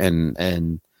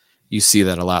 and you see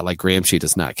that a lot. Like Gramsci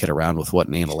does not kid around with what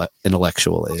an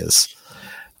intellectual is.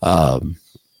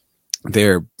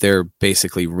 They're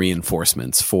basically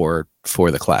reinforcements for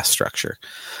the class structure.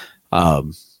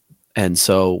 And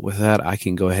so with that, I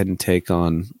can go ahead and take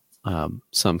on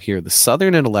some here. The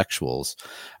Southern intellectuals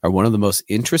are one of the most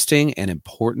interesting and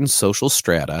important social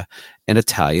strata in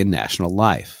Italian national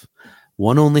life.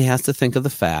 One only has to think of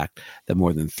the fact that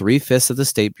more than 3/5 of the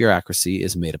state bureaucracy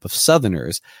is made up of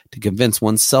Southerners to convince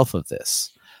oneself of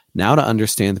this. Now, to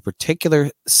understand the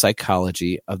particular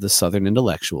psychology of the Southern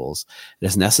intellectuals, it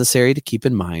is necessary to keep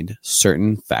in mind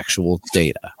certain factual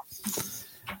data.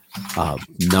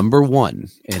 Number one,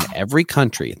 in every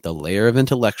country, the layer of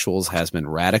intellectuals has been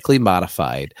radically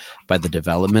modified by the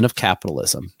development of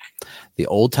capitalism. The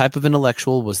old type of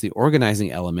intellectual was the organizing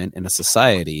element in a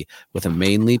society with a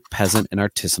mainly peasant and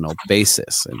artisanal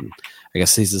basis. And I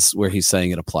guess this is where he's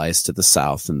saying it applies to the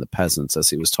South and the peasants, as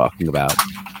he was talking about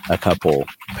a couple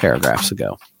paragraphs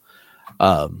ago.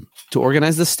 To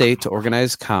organize the state, to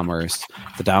organize commerce,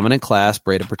 the dominant class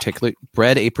bred a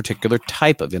particular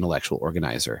type of intellectual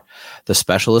organizer, the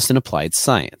specialist in applied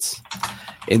science.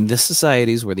 In the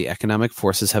societies where the economic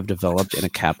forces have developed in a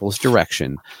capitalist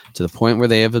direction to the point where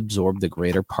they have absorbed the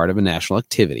greater part of a national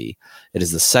activity, it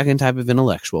is the second type of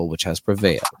intellectual which has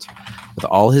prevailed, with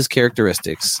all his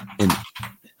characteristics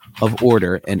of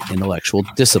order and intellectual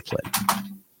discipline.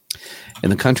 In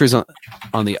the countries,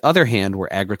 on the other hand,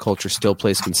 where agriculture still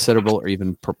plays considerable or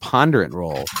even preponderant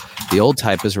role, the old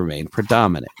type has remained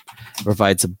predominant. It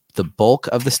provides the bulk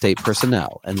of the state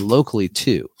personnel, and locally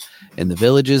too. In the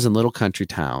villages and little country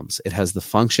towns, it has the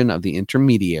function of the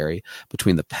intermediary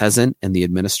between the peasant and the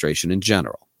administration in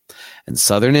general. In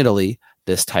southern Italy,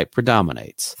 this type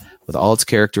predominates, with all its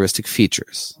characteristic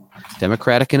features.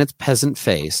 Democratic in its peasant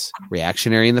face,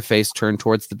 reactionary in the face turned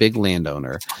towards the big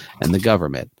landowner and the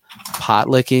government,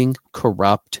 pot-licking,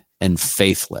 corrupt, and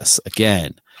faithless.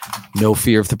 Again, no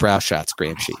fear of the brow shots,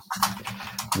 Gramsci.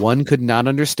 One could not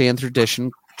understand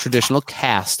traditional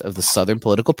caste of the southern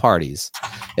political parties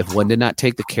if one did not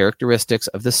take the characteristics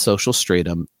of the social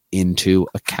stratum into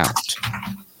account.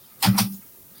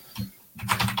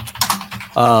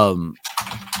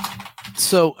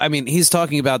 So, I mean, he's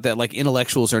talking about that, like,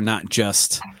 intellectuals are not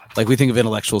just, like, we think of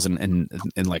intellectuals in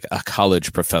like a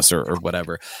college professor or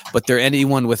whatever, but they're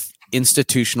anyone with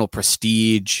institutional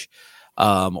prestige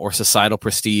or societal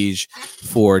prestige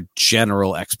for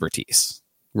general expertise.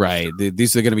 Right.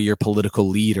 These are going to be your political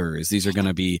leaders. These are going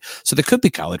to be, so there could be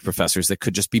college professors. They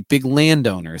could just be big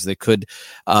landowners. They could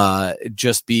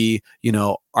just be,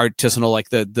 artisanal, like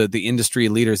the industry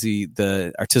leaders,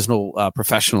 the artisanal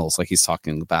professionals, like he's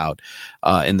talking about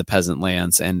in the peasant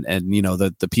lands, and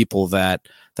the people that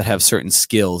have certain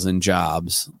skills and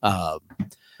jobs.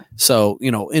 So,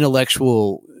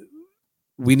 intellectual,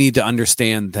 we need to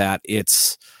understand that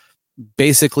it's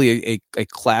basically a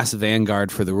class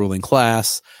vanguard for the ruling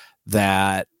class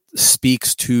that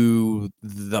speaks to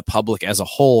the public as a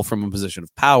whole from a position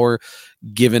of power,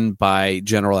 given by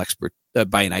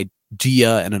by an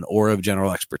idea and an aura of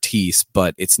general expertise.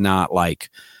 But it's not like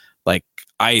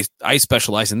I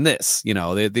specialize in this.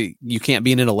 You can't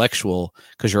be an intellectual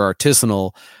because you're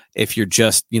artisanal if you're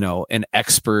just an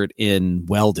expert in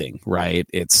welding, right?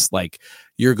 It's like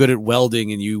you're good at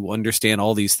welding and you understand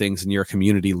all these things and you're a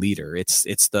community leader. It's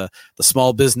the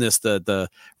small business, the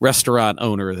restaurant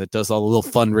owner that does all the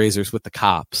little fundraisers with the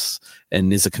cops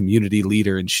and is a community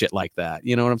leader and shit like that.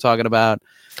 You know what I'm talking about?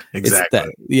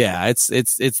 Exactly. It's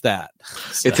that.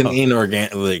 So, it's an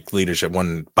inorganic leadership,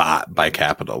 one bought by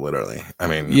capital, literally. I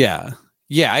mean,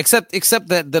 yeah, except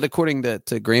that according to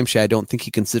Gramsci, I don't think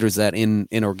he considers that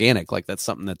inorganic. Like that's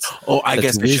something that's I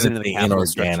guess I shouldn't into the inorganic.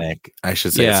 Structure. I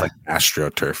should say it's like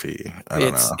astroturfy. I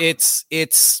don't know.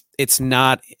 It's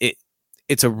not.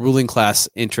 It's a ruling class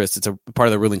interest. It's a part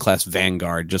of the ruling class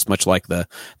vanguard, just much like the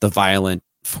violent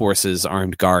forces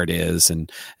armed guard is,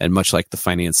 and much like the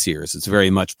financiers. It's very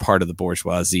much part of the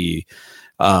bourgeoisie,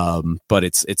 but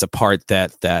it's a part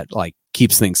that like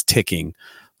keeps things ticking,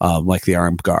 like the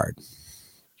armed guard.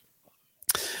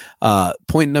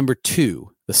 Point number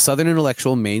 2, the Southern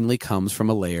intellectual mainly comes from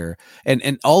a layer,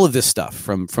 and all of this stuff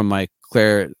from my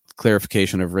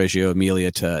clarification of Reggio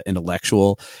Emilia to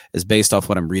intellectual is based off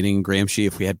what I'm reading in Gramsci.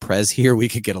 If we had Prez here, we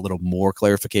could get a little more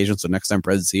clarification. So next time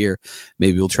Prez is here,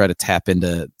 maybe we'll try to tap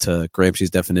into Gramsci's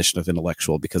definition of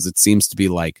intellectual, because it seems to be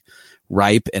like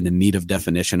ripe and in need of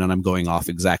definition. And I'm going off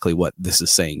exactly what this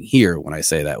is saying here when I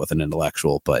say that with an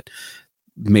intellectual, but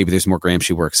maybe there's more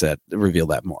Gramsci works that reveal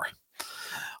that more.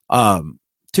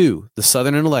 2, the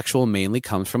Southern intellectual mainly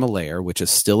comes from a layer which is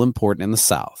still important in the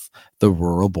South, the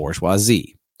rural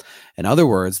bourgeoisie. In other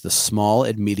words, the small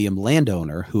and medium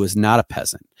landowner who is not a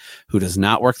peasant, who does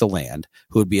not work the land,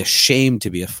 who would be ashamed to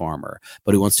be a farmer,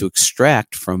 but who wants to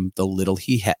extract from the little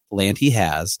land he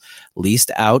has, leased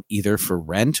out either for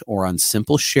rent or on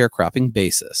simple sharecropping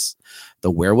basis, the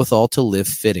wherewithal to live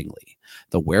fittingly,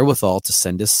 the wherewithal to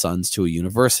send his sons to a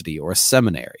university or a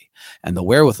seminary, and the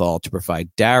wherewithal to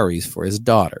provide dowries for his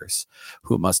daughters,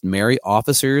 who must marry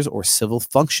officers or civil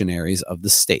functionaries of the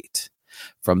state.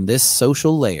 From this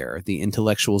social layer, the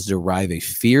intellectuals derive a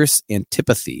fierce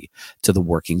antipathy to the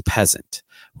working peasant,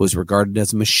 who is regarded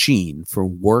as a machine for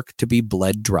work to be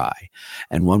bled dry,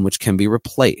 and one which can be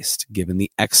replaced given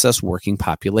the excess working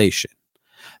population.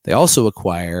 They also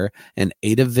acquire an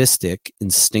atavistic,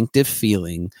 instinctive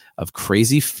feeling of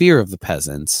crazy fear of the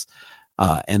peasants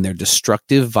and their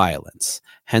destructive violence.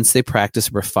 Hence, they practice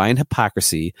a refined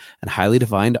hypocrisy and highly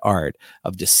defined art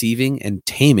of deceiving and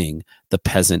taming the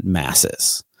peasant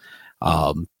masses.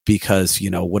 Because,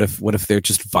 what if they're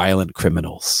just violent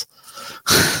criminals?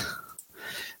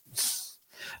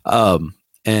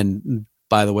 And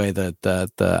by the way,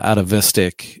 the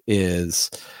atavistic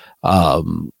is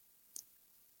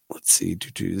let's see,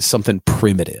 something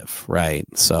primitive, right?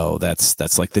 So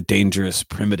that's like the dangerous,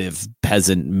 primitive,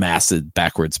 peasant, massive,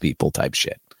 backwards people type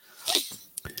shit.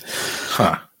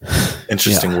 Huh.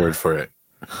 Interesting word for it.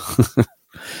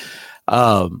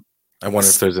 I wonder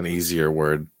if there's an easier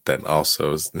word that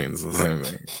also means the same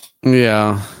thing.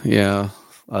 Yeah.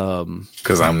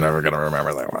 Because I'm never going to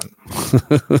remember that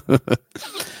one.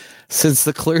 Since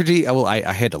the clergy,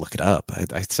 I had to look it up.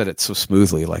 I said it so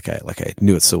smoothly, like I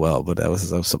knew it so well, but that was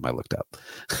something I looked up.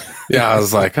 Yeah, I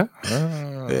was like, huh?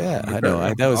 Yeah, I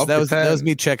know. That was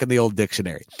me checking the old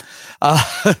dictionary.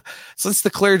 Since the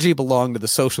clergy belong to the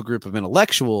social group of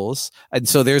intellectuals, and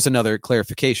so there's another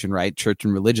clarification, right? Church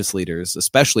and religious leaders,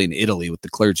 especially in Italy with the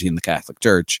clergy in the Catholic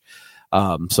Church.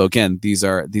 So again, these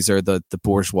are the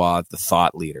bourgeois, the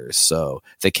thought leaders. So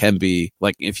they can be,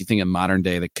 like, if you think in modern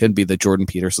day, they could be the Jordan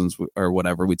Petersons or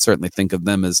whatever. We'd certainly think of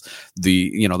them as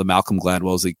the Malcolm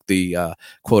Gladwell's, the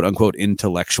quote unquote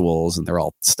intellectuals, and they're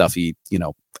all stuffy,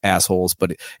 assholes.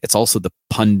 But it's also the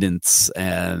pundits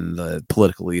and the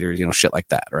political leaders, shit like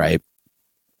that, right?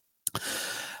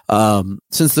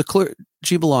 Since the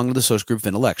clergy belong to the social group of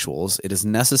intellectuals, it is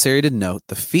necessary to note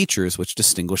the features which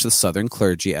distinguish the southern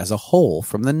clergy as a whole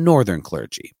from the northern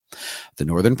clergy. The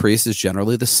northern priest is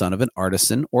generally the son of an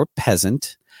artisan or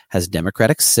peasant, has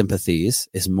democratic sympathies,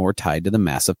 is more tied to the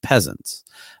mass of peasants.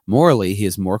 Morally, he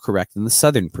is more correct than the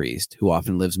southern priest, who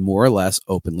often lives more or less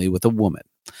openly with a woman.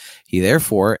 He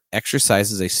therefore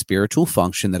exercises a spiritual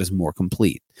function that is more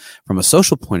complete from a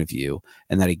social point of view,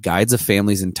 and that he guides a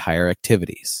family's entire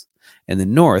activities. In the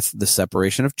North, the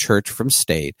separation of church from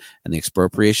state and the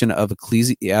expropriation of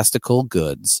ecclesiastical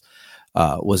goods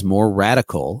was more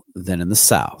radical than in the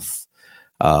South.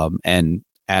 And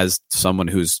as someone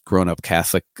who's grown up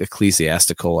Catholic,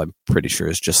 ecclesiastical, I'm pretty sure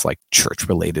is just like church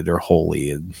related or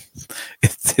holy. And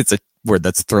it's a word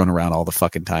that's thrown around all the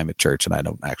fucking time at church, and I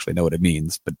don't actually know what it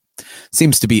means, but it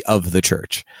seems to be of the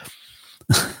church.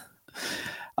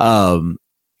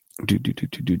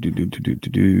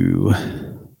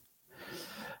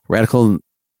 Radical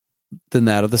than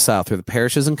that of the South, where the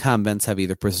parishes and convents have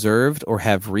either preserved or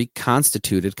have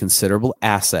reconstituted considerable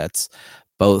assets,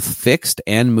 both fixed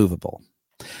and movable.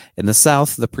 In the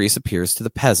South, the priest appears to the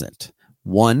peasant,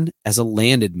 one, as a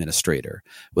land administrator,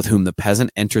 with whom the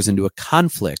peasant enters into a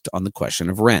conflict on the question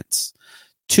of rents.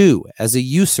 Two, as a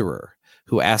usurer,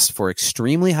 who asks for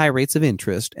extremely high rates of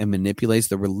interest and manipulates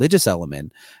the religious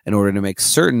element in order to make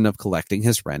certain of collecting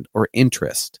his rent or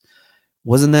interest.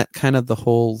 Wasn't that kind of the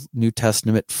whole New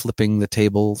Testament flipping the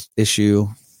table issue?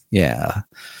 Yeah.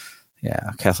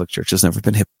 Catholic Church has never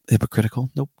been hypocritical.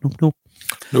 Nope.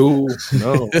 No.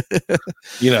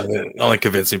 Only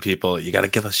convincing people, you got to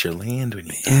give us your land when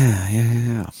you die.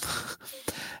 Yeah.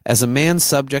 As a man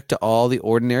subject to all the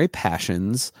ordinary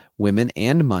passions, women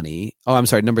and money. Oh, I'm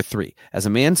sorry. Number 3. As a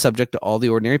man subject to all the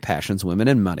ordinary passions, women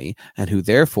and money, and who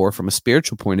therefore, from a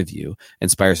spiritual point of view,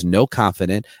 inspires no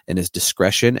confidence in his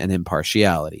discretion and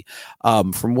impartiality.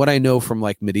 From what I know from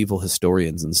like medieval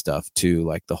historians and stuff, to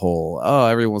like the whole, oh,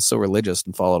 everyone's so religious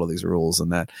and followed all these rules,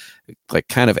 and that like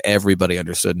kind of everybody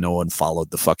understood no one followed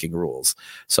the fucking rules.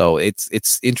 So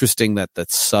it's interesting that the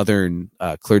Southern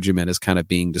clergyman is kind of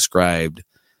being described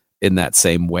in that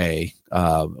same way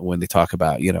when they talk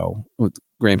about,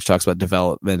 Gramsci talks about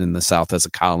development in the South as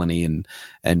a colony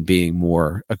and being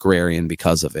more agrarian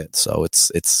because of it. So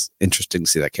it's interesting to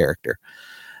see that character.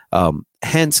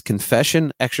 Hence,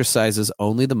 confession exercises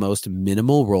only the most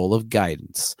minimal role of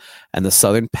guidance, and the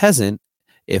Southern peasant,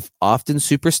 if often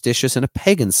superstitious in a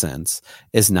pagan sense,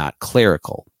 is not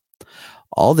clerical.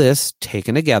 All this,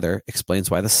 taken together,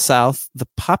 explains why the South, the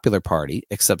popular party,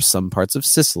 except some parts of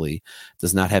Sicily,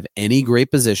 does not have any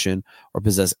great position or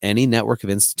possess any network of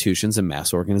institutions and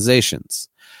mass organizations.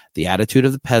 The attitude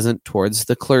of the peasant towards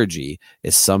the clergy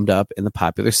is summed up in the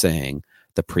popular saying,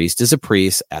 "The priest is a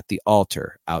priest at the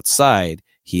altar. Outside,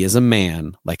 he is a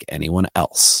man like anyone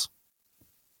else."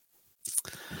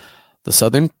 The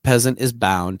Southern peasant is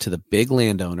bound to the big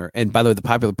landowner. And by the way, the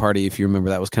popular party, if you remember,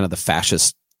 that was kind of the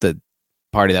fascist, the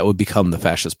party that would become the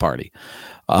fascist party.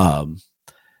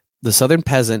 The Southern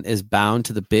peasant is bound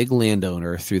to the big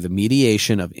landowner through the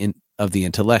mediation of the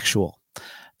intellectual.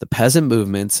 The peasant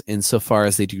movements, insofar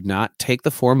as they do not take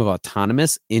the form of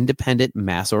autonomous, independent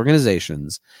mass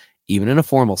organizations, even in a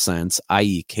formal sense,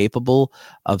 i.e. capable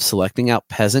of selecting out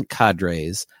peasant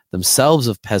cadres, themselves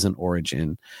of peasant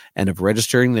origin, and of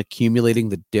registering and accumulating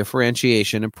the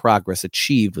differentiation and progress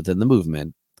achieved within the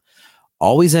movement,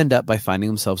 always end up by finding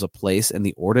themselves a place in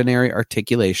the ordinary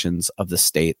articulations of the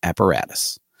state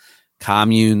apparatus.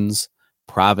 Communes,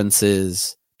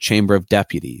 provinces, chamber of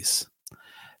deputies.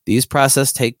 These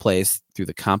processes take place through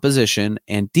the composition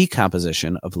and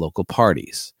decomposition of local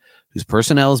parties, whose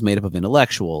personnel is made up of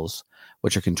intellectuals,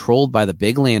 which are controlled by the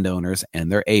big landowners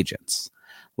and their agents,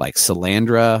 like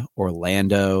Salandra,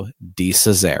 Orlando, Di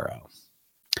Cesaro.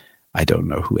 I don't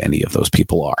know who any of those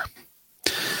people are.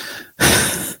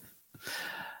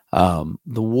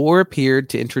 The war appeared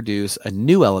to introduce a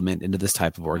new element into this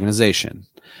type of organization,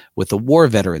 with the war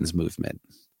veterans movement.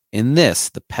 In this,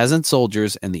 the peasant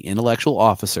soldiers and the intellectual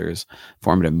officers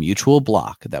formed a mutual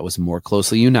bloc that was more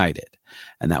closely united,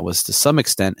 and that was to some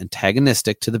extent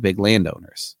antagonistic to the big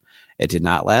landowners. It did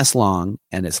not last long,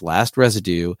 and its last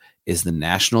residue is the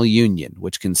National Union,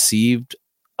 which conceived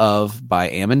of by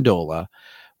Amendola,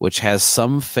 which has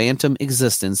some phantom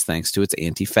existence thanks to its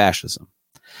anti-fascism.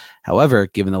 However,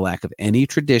 given the lack of any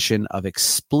tradition of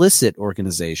explicit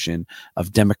organization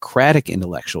of democratic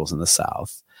intellectuals in the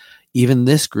South, even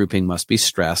this grouping must be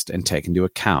stressed and taken into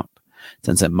account,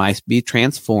 since it might be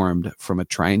transformed from a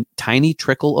tiny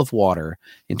trickle of water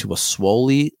into a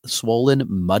swollen,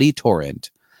 muddy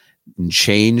torrent in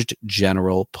changed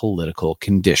general political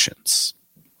conditions.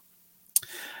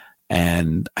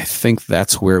 And I think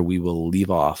that's where we will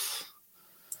leave off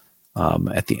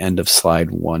at the end of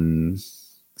slide 1.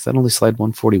 Is that only slide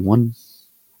 141?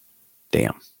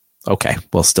 Damn. Okay,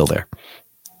 well, still there.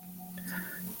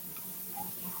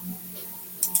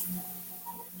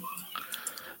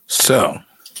 So,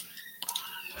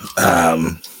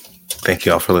 thank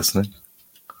you all for listening.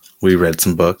 We read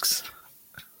some books.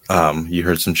 You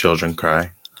heard some children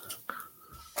cry.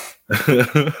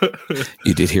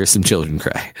 You did hear some children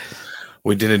cry.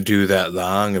 We didn't do that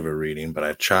long of a reading, but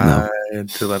I tried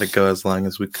to let it go as long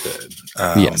as we could.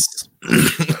 Yes.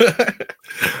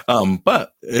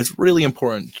 But it's really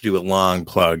important to do a long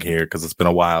plug here because it's been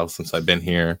a while since I've been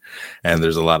here, and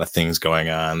there's a lot of things going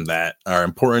on that are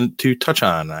important to touch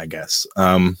on, I guess.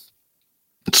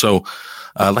 So,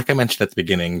 like I mentioned at the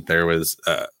beginning, there was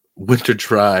a winter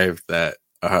drive that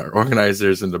our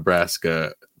organizers in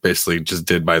Nebraska basically just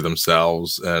did by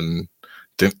themselves and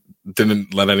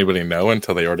didn't let anybody know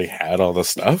until they already had all the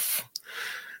stuff.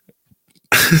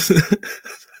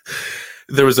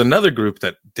 There was another group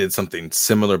that did something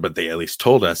similar, but they at least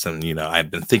told us, and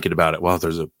I'd been thinking about it. Well,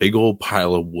 there's a big old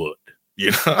pile of wood,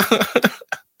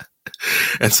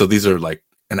 and so these are like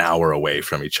an hour away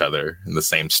from each other in the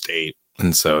same state,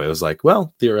 and so it was like,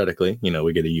 well, theoretically,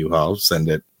 we get a U-Haul, send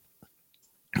it,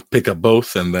 pick up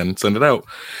both, and then send it out.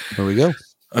 There we go.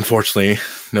 Unfortunately,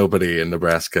 nobody in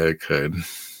Nebraska could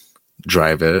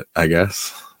drive it, I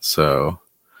guess. So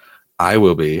I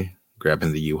will be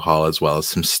grabbing the U-Haul as well as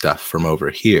some stuff from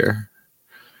over here.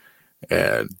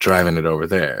 and driving it over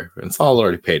there. And it's all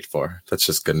already paid for. That's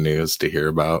just good news to hear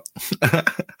about.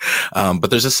 But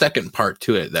there's a second part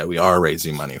to it that we are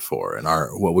raising money for. And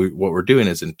what we're doing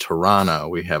is in Toronto,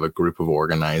 we have a group of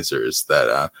organizers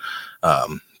that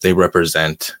they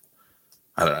represent,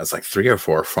 I don't know, it's like 3 or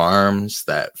 4 farms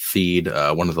that feed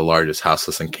one of the largest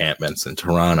houseless encampments in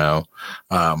Toronto.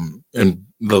 And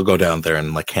they'll go down there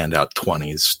and like hand out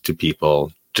 20s to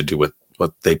people to do what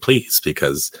they please,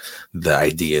 because the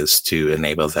idea is to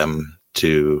enable them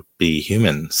to be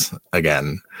humans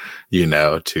again,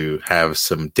 to have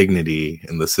some dignity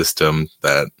in the system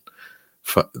that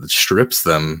strips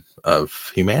them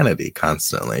of humanity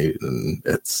constantly. And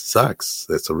it sucks.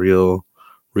 It's a real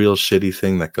shitty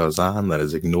thing that goes on that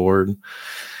is ignored.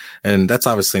 And that's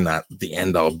obviously not the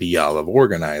end all be all of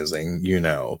organizing,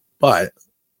 but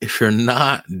if you're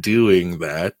not doing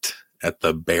that at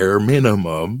the bare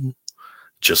minimum,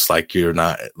 just like you're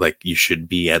not, like you should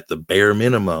be at the bare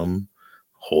minimum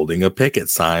holding a picket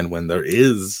sign when there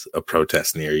is a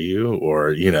protest near you,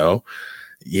 or,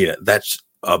 that's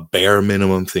a bare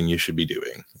minimum thing you should be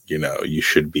doing. You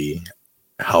should be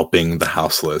helping the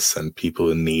houseless and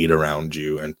people in need around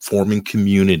you and forming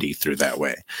community through that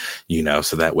way,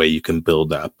 so that way you can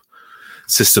build up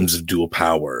systems of dual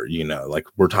power, like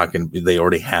we're talking, they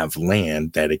already have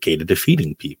land dedicated to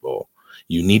feeding people.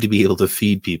 You need to be able to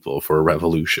feed people for a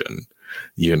revolution,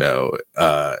 and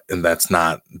that's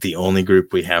not the only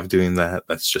group we have doing that.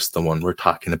 That's just the one we're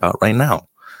talking about right now,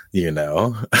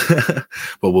 but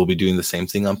we'll be doing the same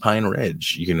thing on Pine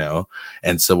Ridge,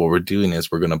 and so what we're doing is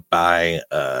we're going to buy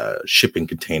a shipping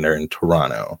container in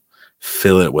Toronto,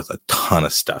 fill it with a ton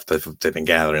of stuff that they've been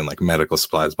gathering, like medical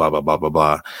supplies, blah, blah, blah, blah,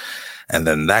 blah. And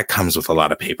then that comes with a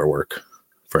lot of paperwork,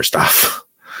 first off.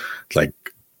 Like,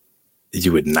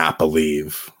 you would not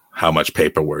believe how much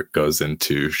paperwork goes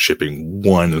into shipping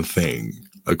one thing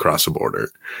across a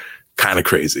border. Kind of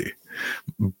crazy.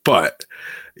 But,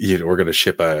 we're going to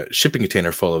ship a shipping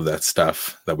container full of that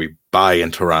stuff that we buy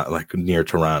in Toronto, like near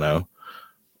Toronto,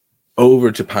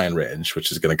 over to Pine Ridge,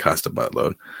 which is going to cost a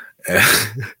buttload.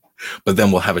 But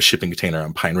then we'll have a shipping container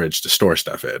on Pine Ridge to store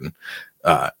stuff in.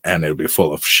 And it'll be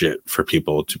full of shit for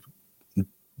people to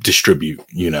distribute,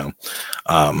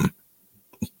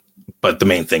 but the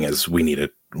main thing is we need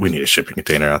a shipping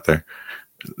container out there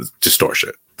to store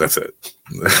shit. That's it.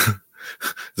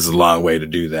 This is a long way to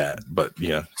do that, but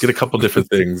get a couple different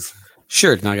things.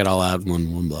 Sure, knock it all out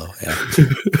in one blow. Yeah.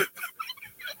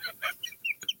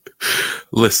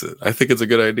 Listen, I think it's a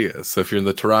good idea. So if you're in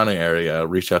the Toronto area,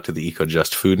 reach out to the Eco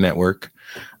Just Food Network.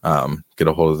 Get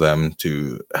a hold of them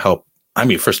to help. I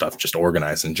mean, first off, just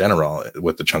organize in general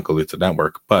with the Chunkalutha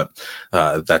Network, but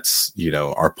that's,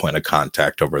 our point of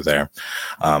contact over there.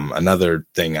 Another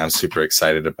thing I'm super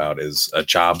excited about is a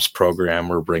jobs program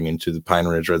we're bringing to the Pine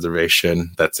Ridge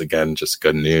Reservation. That's, again, just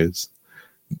good news.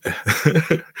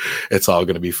 It's all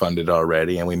going to be funded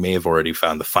already, and we may have already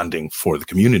found the funding for the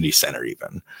community center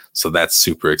even. So that's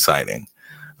super exciting.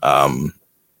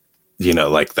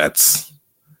 That's...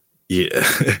 Yeah,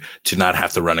 to not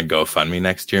have to run a GoFundMe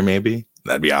next year, maybe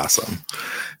that'd be awesome.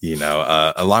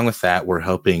 Along with that, we're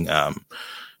helping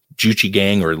Juchi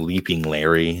Gang, or Leaping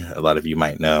Larry. A lot of you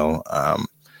might know.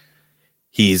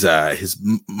 His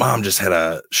mom just had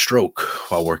a stroke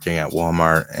while working at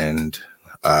Walmart, and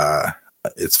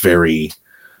it's very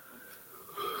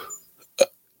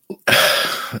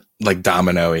like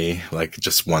domino-y, like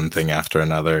just one thing after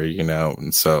another,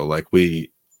 And so like we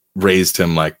raised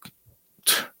him like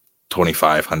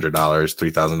 $2,500,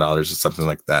 $3,000 or something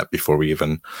like that before we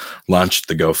even launched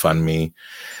the GoFundMe.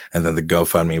 And then the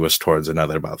GoFundMe was towards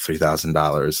another about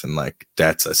 $3,000. And like,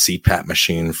 that's a CPAP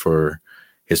machine for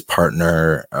his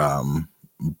partner.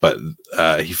 But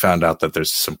he found out that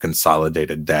there's some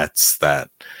consolidated debts that,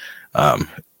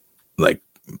 like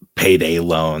payday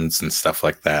loans and stuff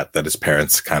like that his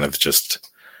parents kind of just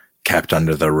kept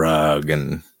under the rug,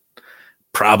 and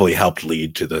probably helped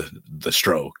lead to the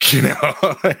stroke,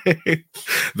 the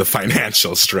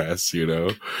financial stress,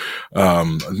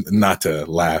 not to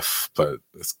laugh, but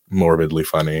it's morbidly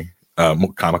funny,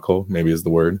 comical maybe is the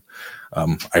word,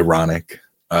 ironic,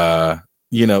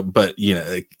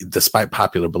 despite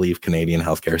popular belief, Canadian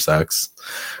healthcare sucks.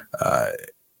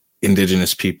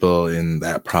 Indigenous people in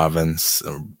that province,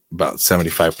 about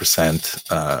 75%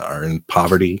 are in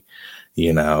poverty,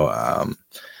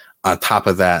 on top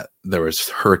of that, there was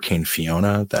Hurricane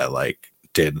Fiona that like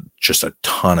did just a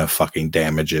ton of fucking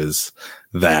damages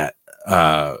that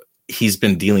he's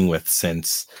been dealing with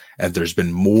since, and there's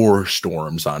been more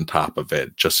storms on top of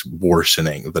it, just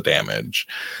worsening the damage,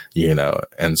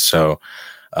 And so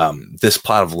this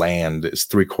plot of land is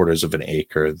 3/4 of an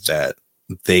acre that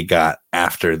they got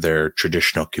after their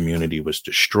traditional community was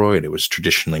destroyed. It was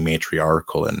traditionally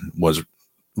matriarchal and was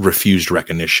refused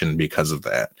recognition because of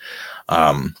that.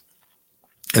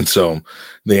 And so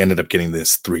they ended up getting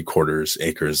this 3/4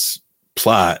 acres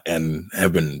plot and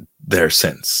have been there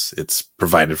since. It's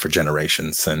provided for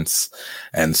generations since.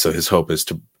 And so his hope is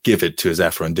to give it to his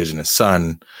Afro-Indigenous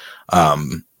son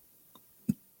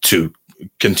to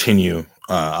continue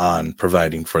on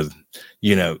providing for,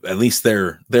 at least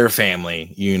their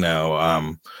family,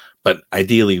 but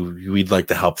ideally we'd like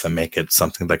to help them make it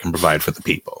something that can provide for the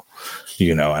people,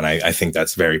 and I think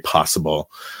that's very possible,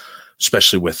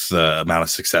 especially with the amount of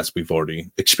success we've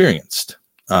already experienced.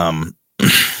 Other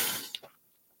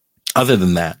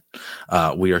than that,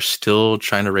 we are still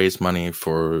trying to raise money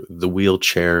for the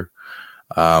wheelchair.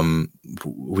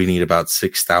 We need about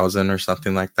 6,000 or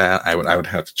something like that. I would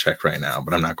have to check right now,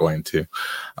 but I'm not going to.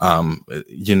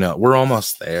 We're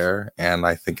almost there, and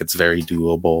I think it's very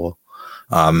doable.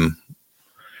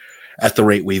 At the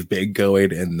rate we've been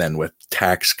going, and then with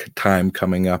tax time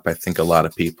coming up, I think a lot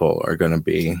of people are going to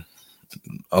be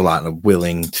a lot of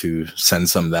willing to send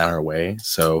some of that our way.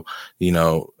 So,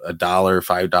 $1,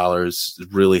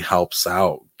 $5 really helps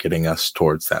out getting us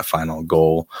towards that final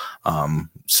goal.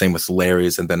 Same with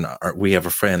Larry's. And then we have a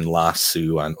friend,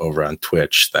 Lasu, over on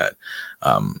Twitch that,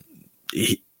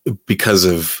 because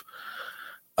of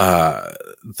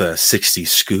the 60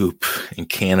 scoop in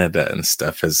Canada and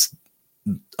stuff, has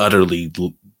utterly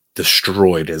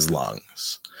destroyed his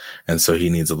lungs. And so he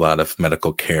needs a lot of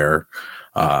medical care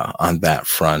on that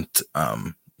front.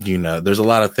 There's a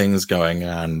lot of things going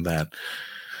on that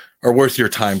are worth your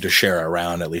time to share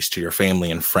around, at least to your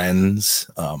family and friends,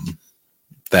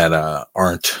 that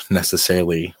aren't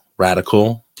necessarily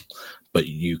radical, but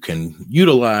you can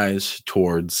utilize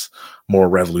towards more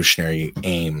revolutionary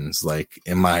aims. Like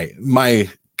in my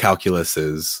calculus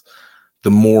is,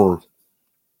 the more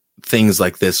things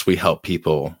like this we help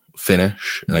people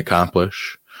finish and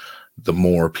accomplish, the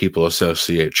more people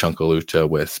associate Chunkaluta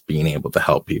with being able to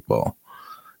help people.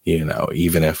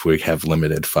 Even if we have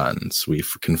limited funds, we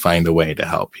can find a way to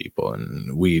help people.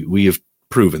 And we have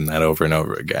proven that over and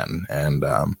over again. And,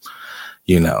 I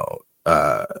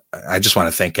just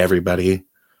want to thank everybody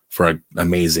for an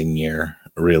amazing year.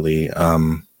 Really.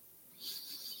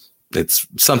 It's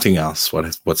something else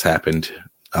what's happened.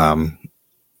 A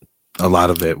lot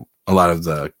of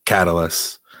the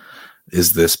catalyst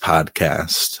is this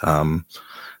podcast.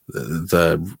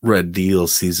 The Red Deal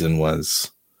season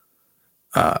was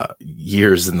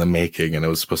years in the making, and it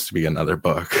was supposed to be another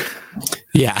book.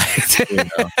 Yeah.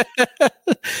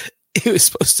 It was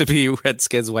supposed to be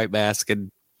Redskins, White Mask,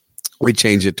 and we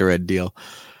changed it to Red Deal.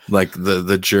 Like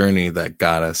the journey that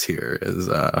got us here is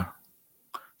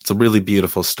it's a really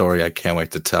beautiful story. I can't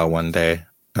wait to tell one day.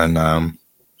 And I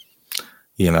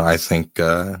think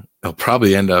it'll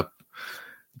probably end up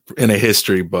in a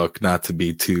history book, not to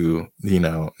be too,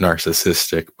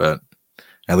 narcissistic, but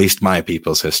at least my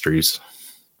people's histories.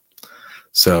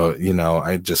 So,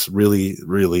 I just really,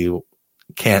 really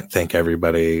can't thank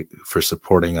everybody for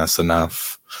supporting us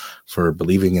enough, for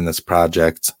believing in this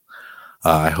project.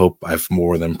 I hope I've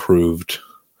more than proved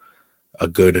a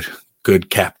good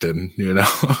captain, It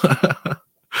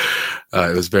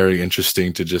was very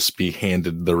interesting to just be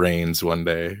handed the reins one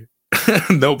day.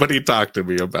 Nobody talked to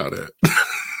me about it.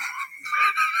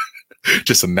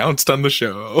 Just announced on the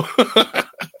show.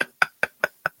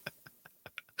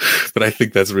 But I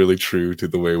think that's really true to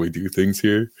the way we do things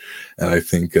here. And I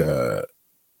think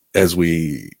as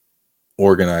we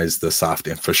organize the soft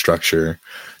infrastructure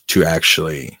to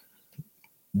actually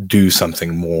do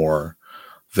something more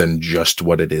than just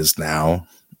what it is now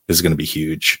is going to be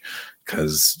huge.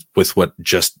 Because with what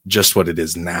just what it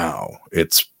is now,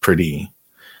 it's pretty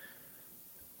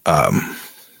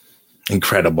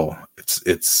incredible.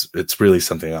 It's really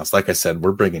something else. Like I said,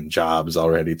 we're bringing jobs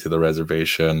already to the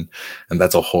reservation, and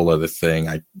that's a whole other thing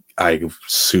I'm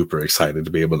super excited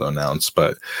to be able to announce.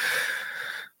 But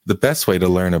the best way to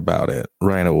learn about it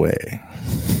right away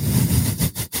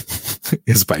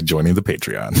is by joining the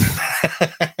Patreon.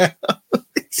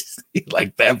 You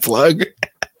like that plug?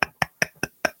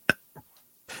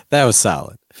 That was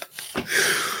solid.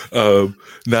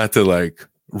 Not to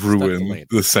ruin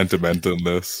the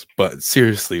sentimentalness, but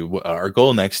seriously, our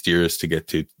goal next year is to get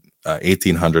to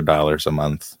 $1,800 a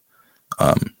month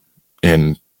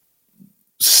in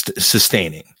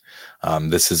sustaining.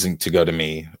 This isn't to go to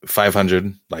me.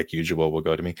 500, like usual, will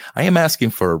go to me. I am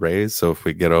asking for a raise, so if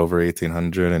we get over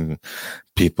 1,800 and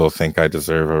people think I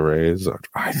deserve a raise, or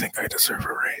I think I deserve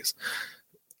a raise,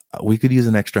 we could use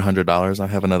an extra $100. I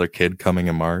have another kid coming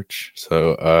in March,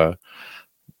 so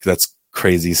that's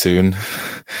crazy soon.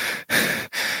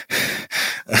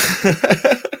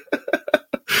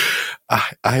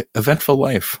 Eventful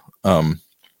life.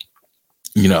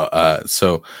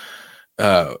 So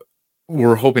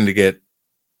we're hoping to get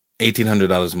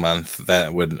 $1,800 a month.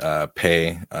 That would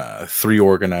pay 3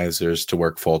 organizers to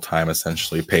work full time,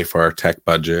 essentially pay for our tech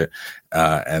budget,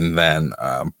 and then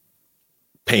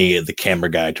pay the camera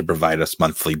guy to provide us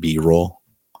monthly B-roll,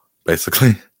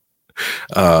 basically,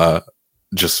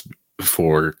 just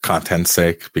for content's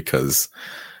sake, because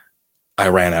I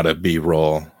ran out of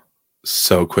B-roll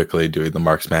so quickly doing the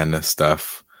Marks Madness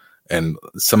stuff, and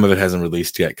some of it hasn't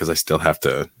released yet because I still have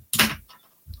to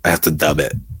dub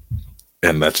it,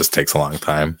 and that just takes a long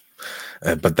time.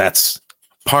 But that's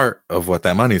part of what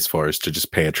that money's for, is to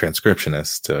just pay a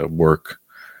transcriptionist to work,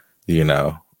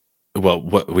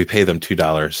 what we pay them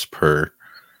 $2 per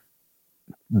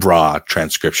raw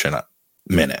transcription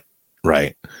minute,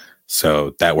 right?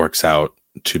 So that works out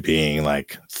to being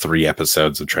like 3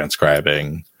 episodes of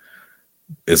transcribing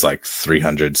is like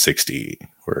 360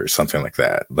 or something like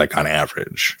that, like on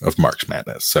average of Marks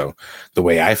Madness. So the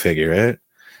way I figure it,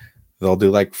 they'll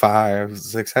do like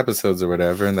 5-6 episodes or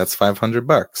whatever, and that's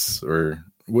 $500, or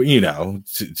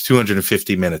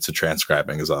 250 minutes of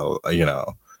transcribing is all,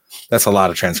 that's a lot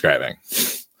of transcribing,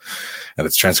 and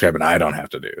it's transcribing I don't have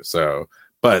to do. So,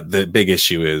 but the big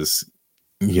issue is,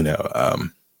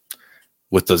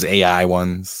 with those AI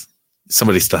ones,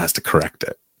 somebody still has to correct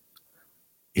it,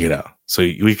 so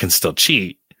we can still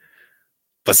cheat,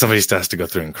 but somebody still has to go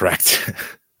through and correct it.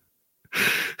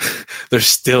 There's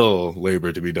still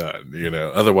labor to be done,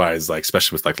 otherwise, like,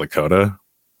 especially with like Lakota,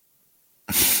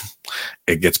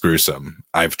 it gets gruesome.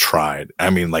 I've tried. I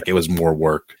mean, like, it was more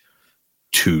work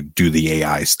to do the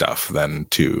AI stuff than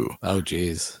to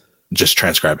just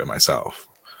transcribe it myself.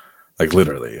 Like,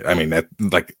 literally. I mean, that,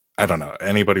 like, I don't know.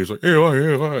 Anybody who's like,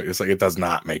 it's like, it does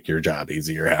not make your job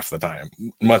easier half the time.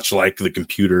 Much like the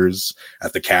computers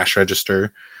at the cash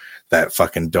register that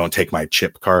fucking don't take my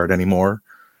chip card anymore.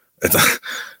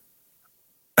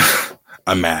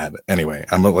 I'm mad. Anyway,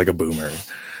 I'm like a boomer.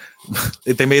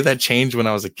 They made that change when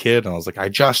I was a kid, and I was like, I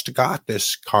just got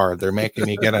this card. They're making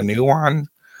me get a new one.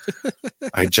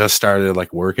 I just started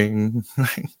like working.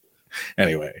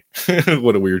 Anyway,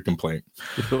 what a weird complaint.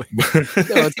 No,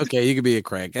 it's okay. You can be a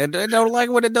crank. I don't like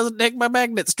when it doesn't take my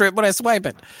magnet strip when I swipe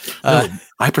it. No,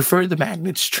 I prefer the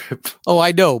magnet strip. Oh,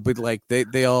 I know, but like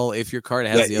they all, if your card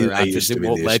has the other options, it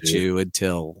won't let you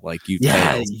until like you.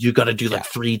 Yeah, you got to do like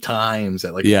 3 times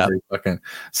at like fucking.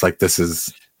 It's like, this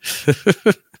is.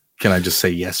 Can I just say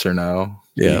yes or no?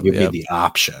 Yeah, give me the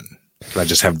option. I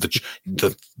just have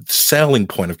the selling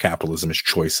point of capitalism is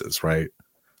choices, right?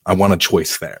 I want a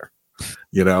choice there.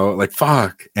 Like,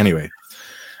 fuck. Anyway.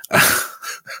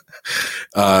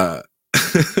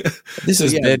 This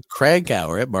is Ned Crank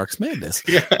Hour at Marks Madness.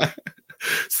 Yeah.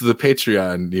 So the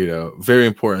Patreon, very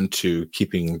important to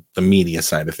keeping the media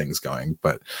side of things going.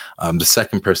 But the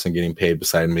second person getting paid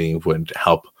beside me would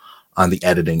help on the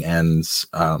editing ends,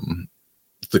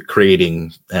 the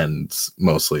creating ends,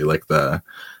 mostly like the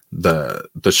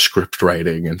script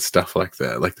writing and stuff like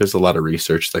that. Like, there's a lot of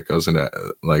research that goes into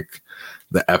like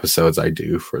the episodes I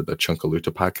do for the Chunkaluta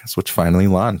podcast, which finally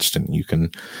launched, and you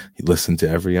can listen to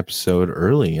every episode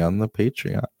early on the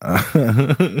Patreon.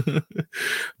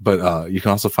 But you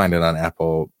can also find it on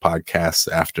Apple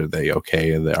Podcasts after they the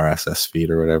RSS feed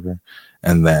or whatever,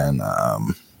 and then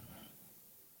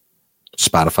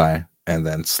Spotify, and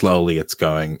then slowly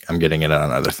I'm getting it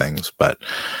on other things, but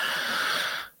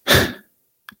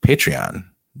Patreon,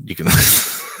 you can.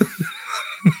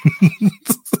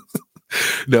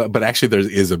 No, but actually there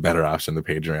is a better option than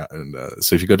Patreon. And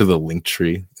so if you go to the link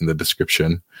tree in the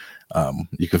description,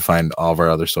 you can find all of our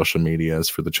other social medias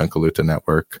for the Chunkaluta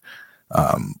network.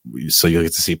 So you'll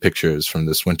get to see pictures from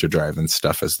this winter drive and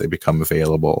stuff as they become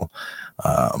available.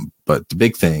 But the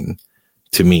big thing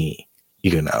to me,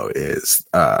 is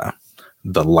the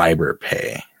Liber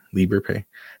Pay.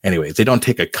 Anyway, they don't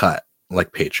take a cut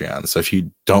like Patreon. So if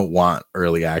you don't want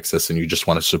early access and you just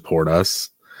want to support us,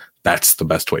 that's the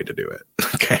best way to do it.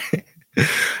 Okay.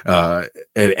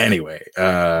 And anyway,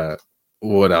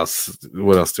 what else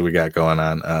do we got going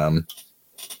on?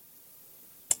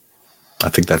 I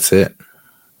think that's it.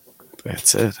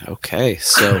 Okay.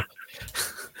 So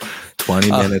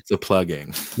 20 minutes of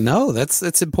plugging. No,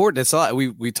 that's important. It's a lot.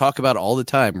 We talk about it all the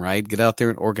time, right? Get out there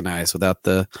and organize. Without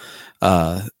the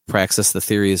praxis, the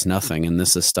theory is nothing. And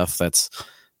this is stuff that's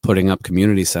putting up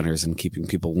community centers and keeping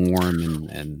people warm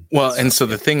and well. And so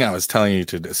the thing I was telling you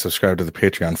to subscribe to the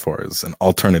Patreon for is an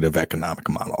alternative economic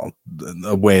model,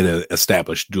 a way to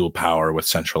establish dual power with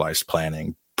centralized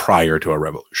planning prior to a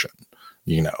revolution.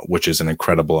 which is an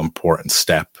incredible important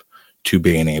step to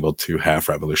being able to have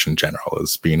revolution general,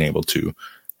 is being able to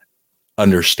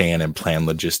understand and plan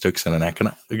logistics in an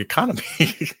economy.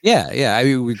 Yeah. I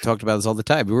mean, we talked about this all the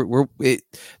time. The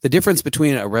difference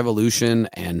between a revolution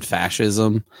and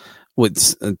fascism,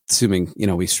 assuming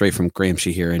we stray from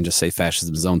Gramsci here and just say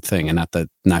fascism is its own thing, and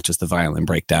not just the violent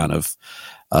breakdown of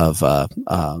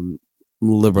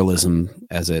liberalism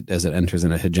as it enters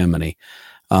into hegemony.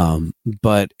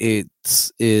 But it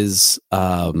is,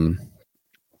 what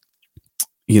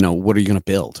are you going to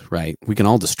build, right? We can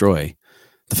all destroy.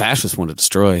 The fascists want to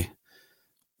destroy.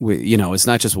 It's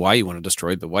not just why you want to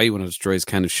destroy, but why you want to destroy is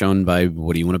kind of shown by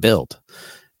what do you want to build.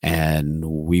 And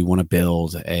we want to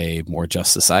build a more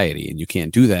just society. And you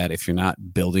can't do that if you're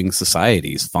not building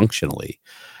societies functionally,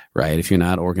 right? If you're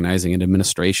not organizing an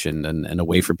administration and a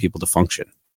way for people to function.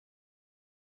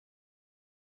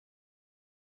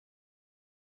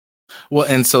 Well,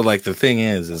 and so like the thing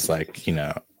is like,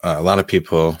 a lot of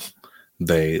people,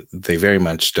 they very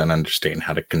much don't understand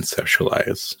how to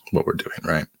conceptualize what we're doing,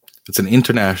 right? It's an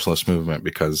internationalist movement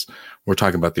because we're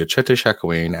talking about the Ochete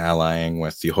Shakawin allying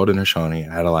with the Haudenosaunee,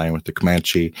 allying with the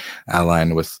Comanche,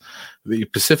 allying with the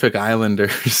Pacific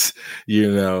Islanders,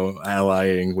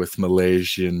 allying with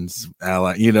Malaysians,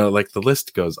 like the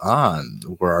list goes on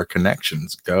where our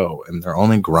connections go, and they're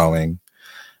only growing.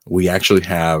 We actually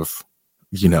have,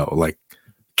 like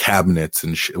cabinets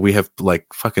and we have like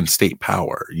fucking state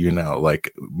power,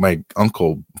 like my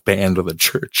uncle banned the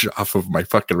church off of my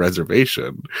fucking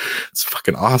reservation. It's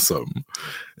fucking awesome.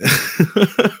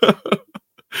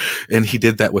 And he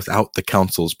did that without the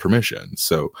council's permission.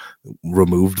 So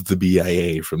removed the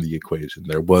BIA from the equation.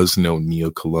 There was no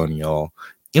neo-colonial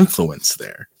influence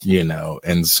there,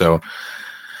 and so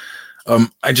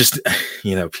I just,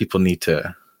 people need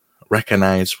to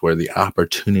recognize where the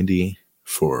opportunity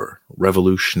for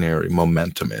revolutionary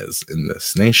momentum is in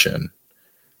this nation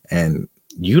and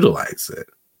utilize it,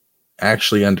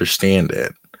 actually understand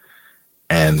it,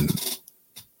 and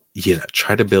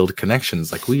try to build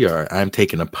connections like we are. I'm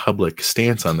taking a public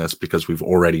stance on this because we've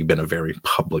already been a very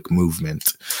public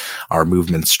movement. Our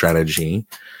movement strategy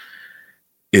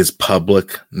is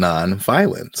public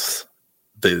nonviolence.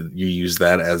 You use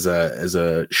that as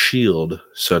a shield,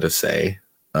 so to say.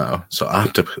 So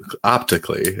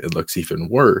optically, it looks even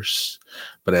worse.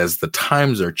 But as the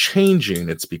times are changing,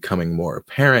 it's becoming more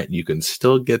apparent you can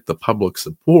still get the public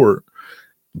support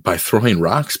by throwing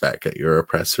rocks back at your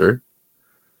oppressor,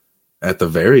 at the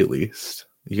very least.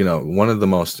 One of the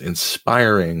most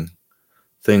inspiring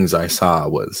things I saw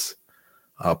was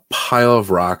a pile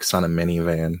of rocks on a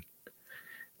minivan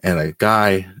and a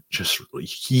guy just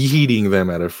yeeting them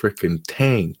at a freaking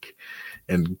tank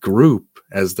and group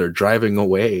as they're driving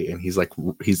away, and he's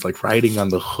like riding on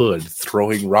the hood,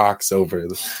 throwing rocks over.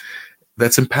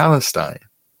 That's in Palestine.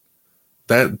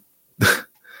 That's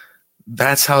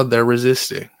how they're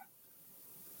resisting.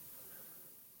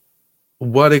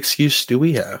 What excuse do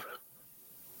we have?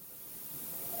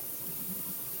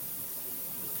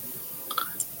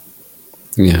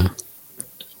 Yeah. I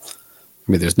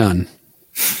mean, there's none.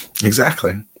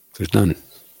 Exactly. There's none.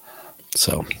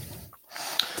 So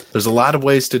there's a lot of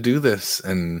ways to do this,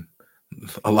 and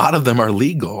a lot of them are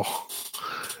legal.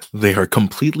 They are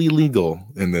completely legal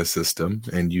in this system,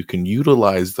 and you can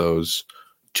utilize those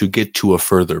to get to a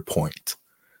further point.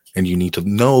 And you need to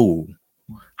know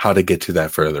how to get to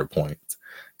that further point,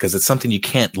 because it's something you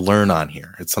can't learn on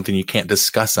here. It's something you can't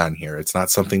discuss on here. It's not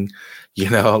something,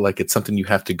 it's something you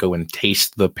have to go and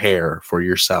taste the pear for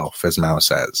yourself, as Mao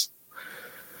says.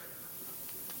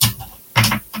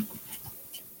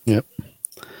 Yep.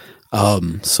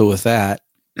 So with that,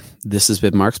 this has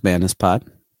been Mark's Madness Pod,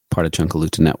 part of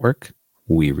Chunkaluta Network.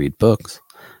 We read books.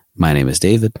 My name is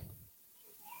David.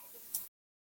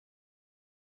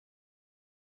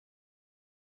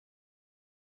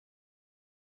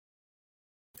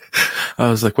 I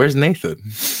was like, where's Nathan?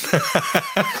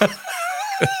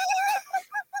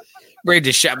 Ready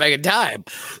to shot back in time.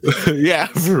 Yeah,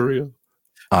 for real.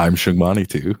 I'm Shugmani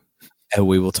too. And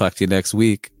we will talk to you next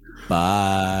week.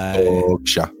 Bye. Oh,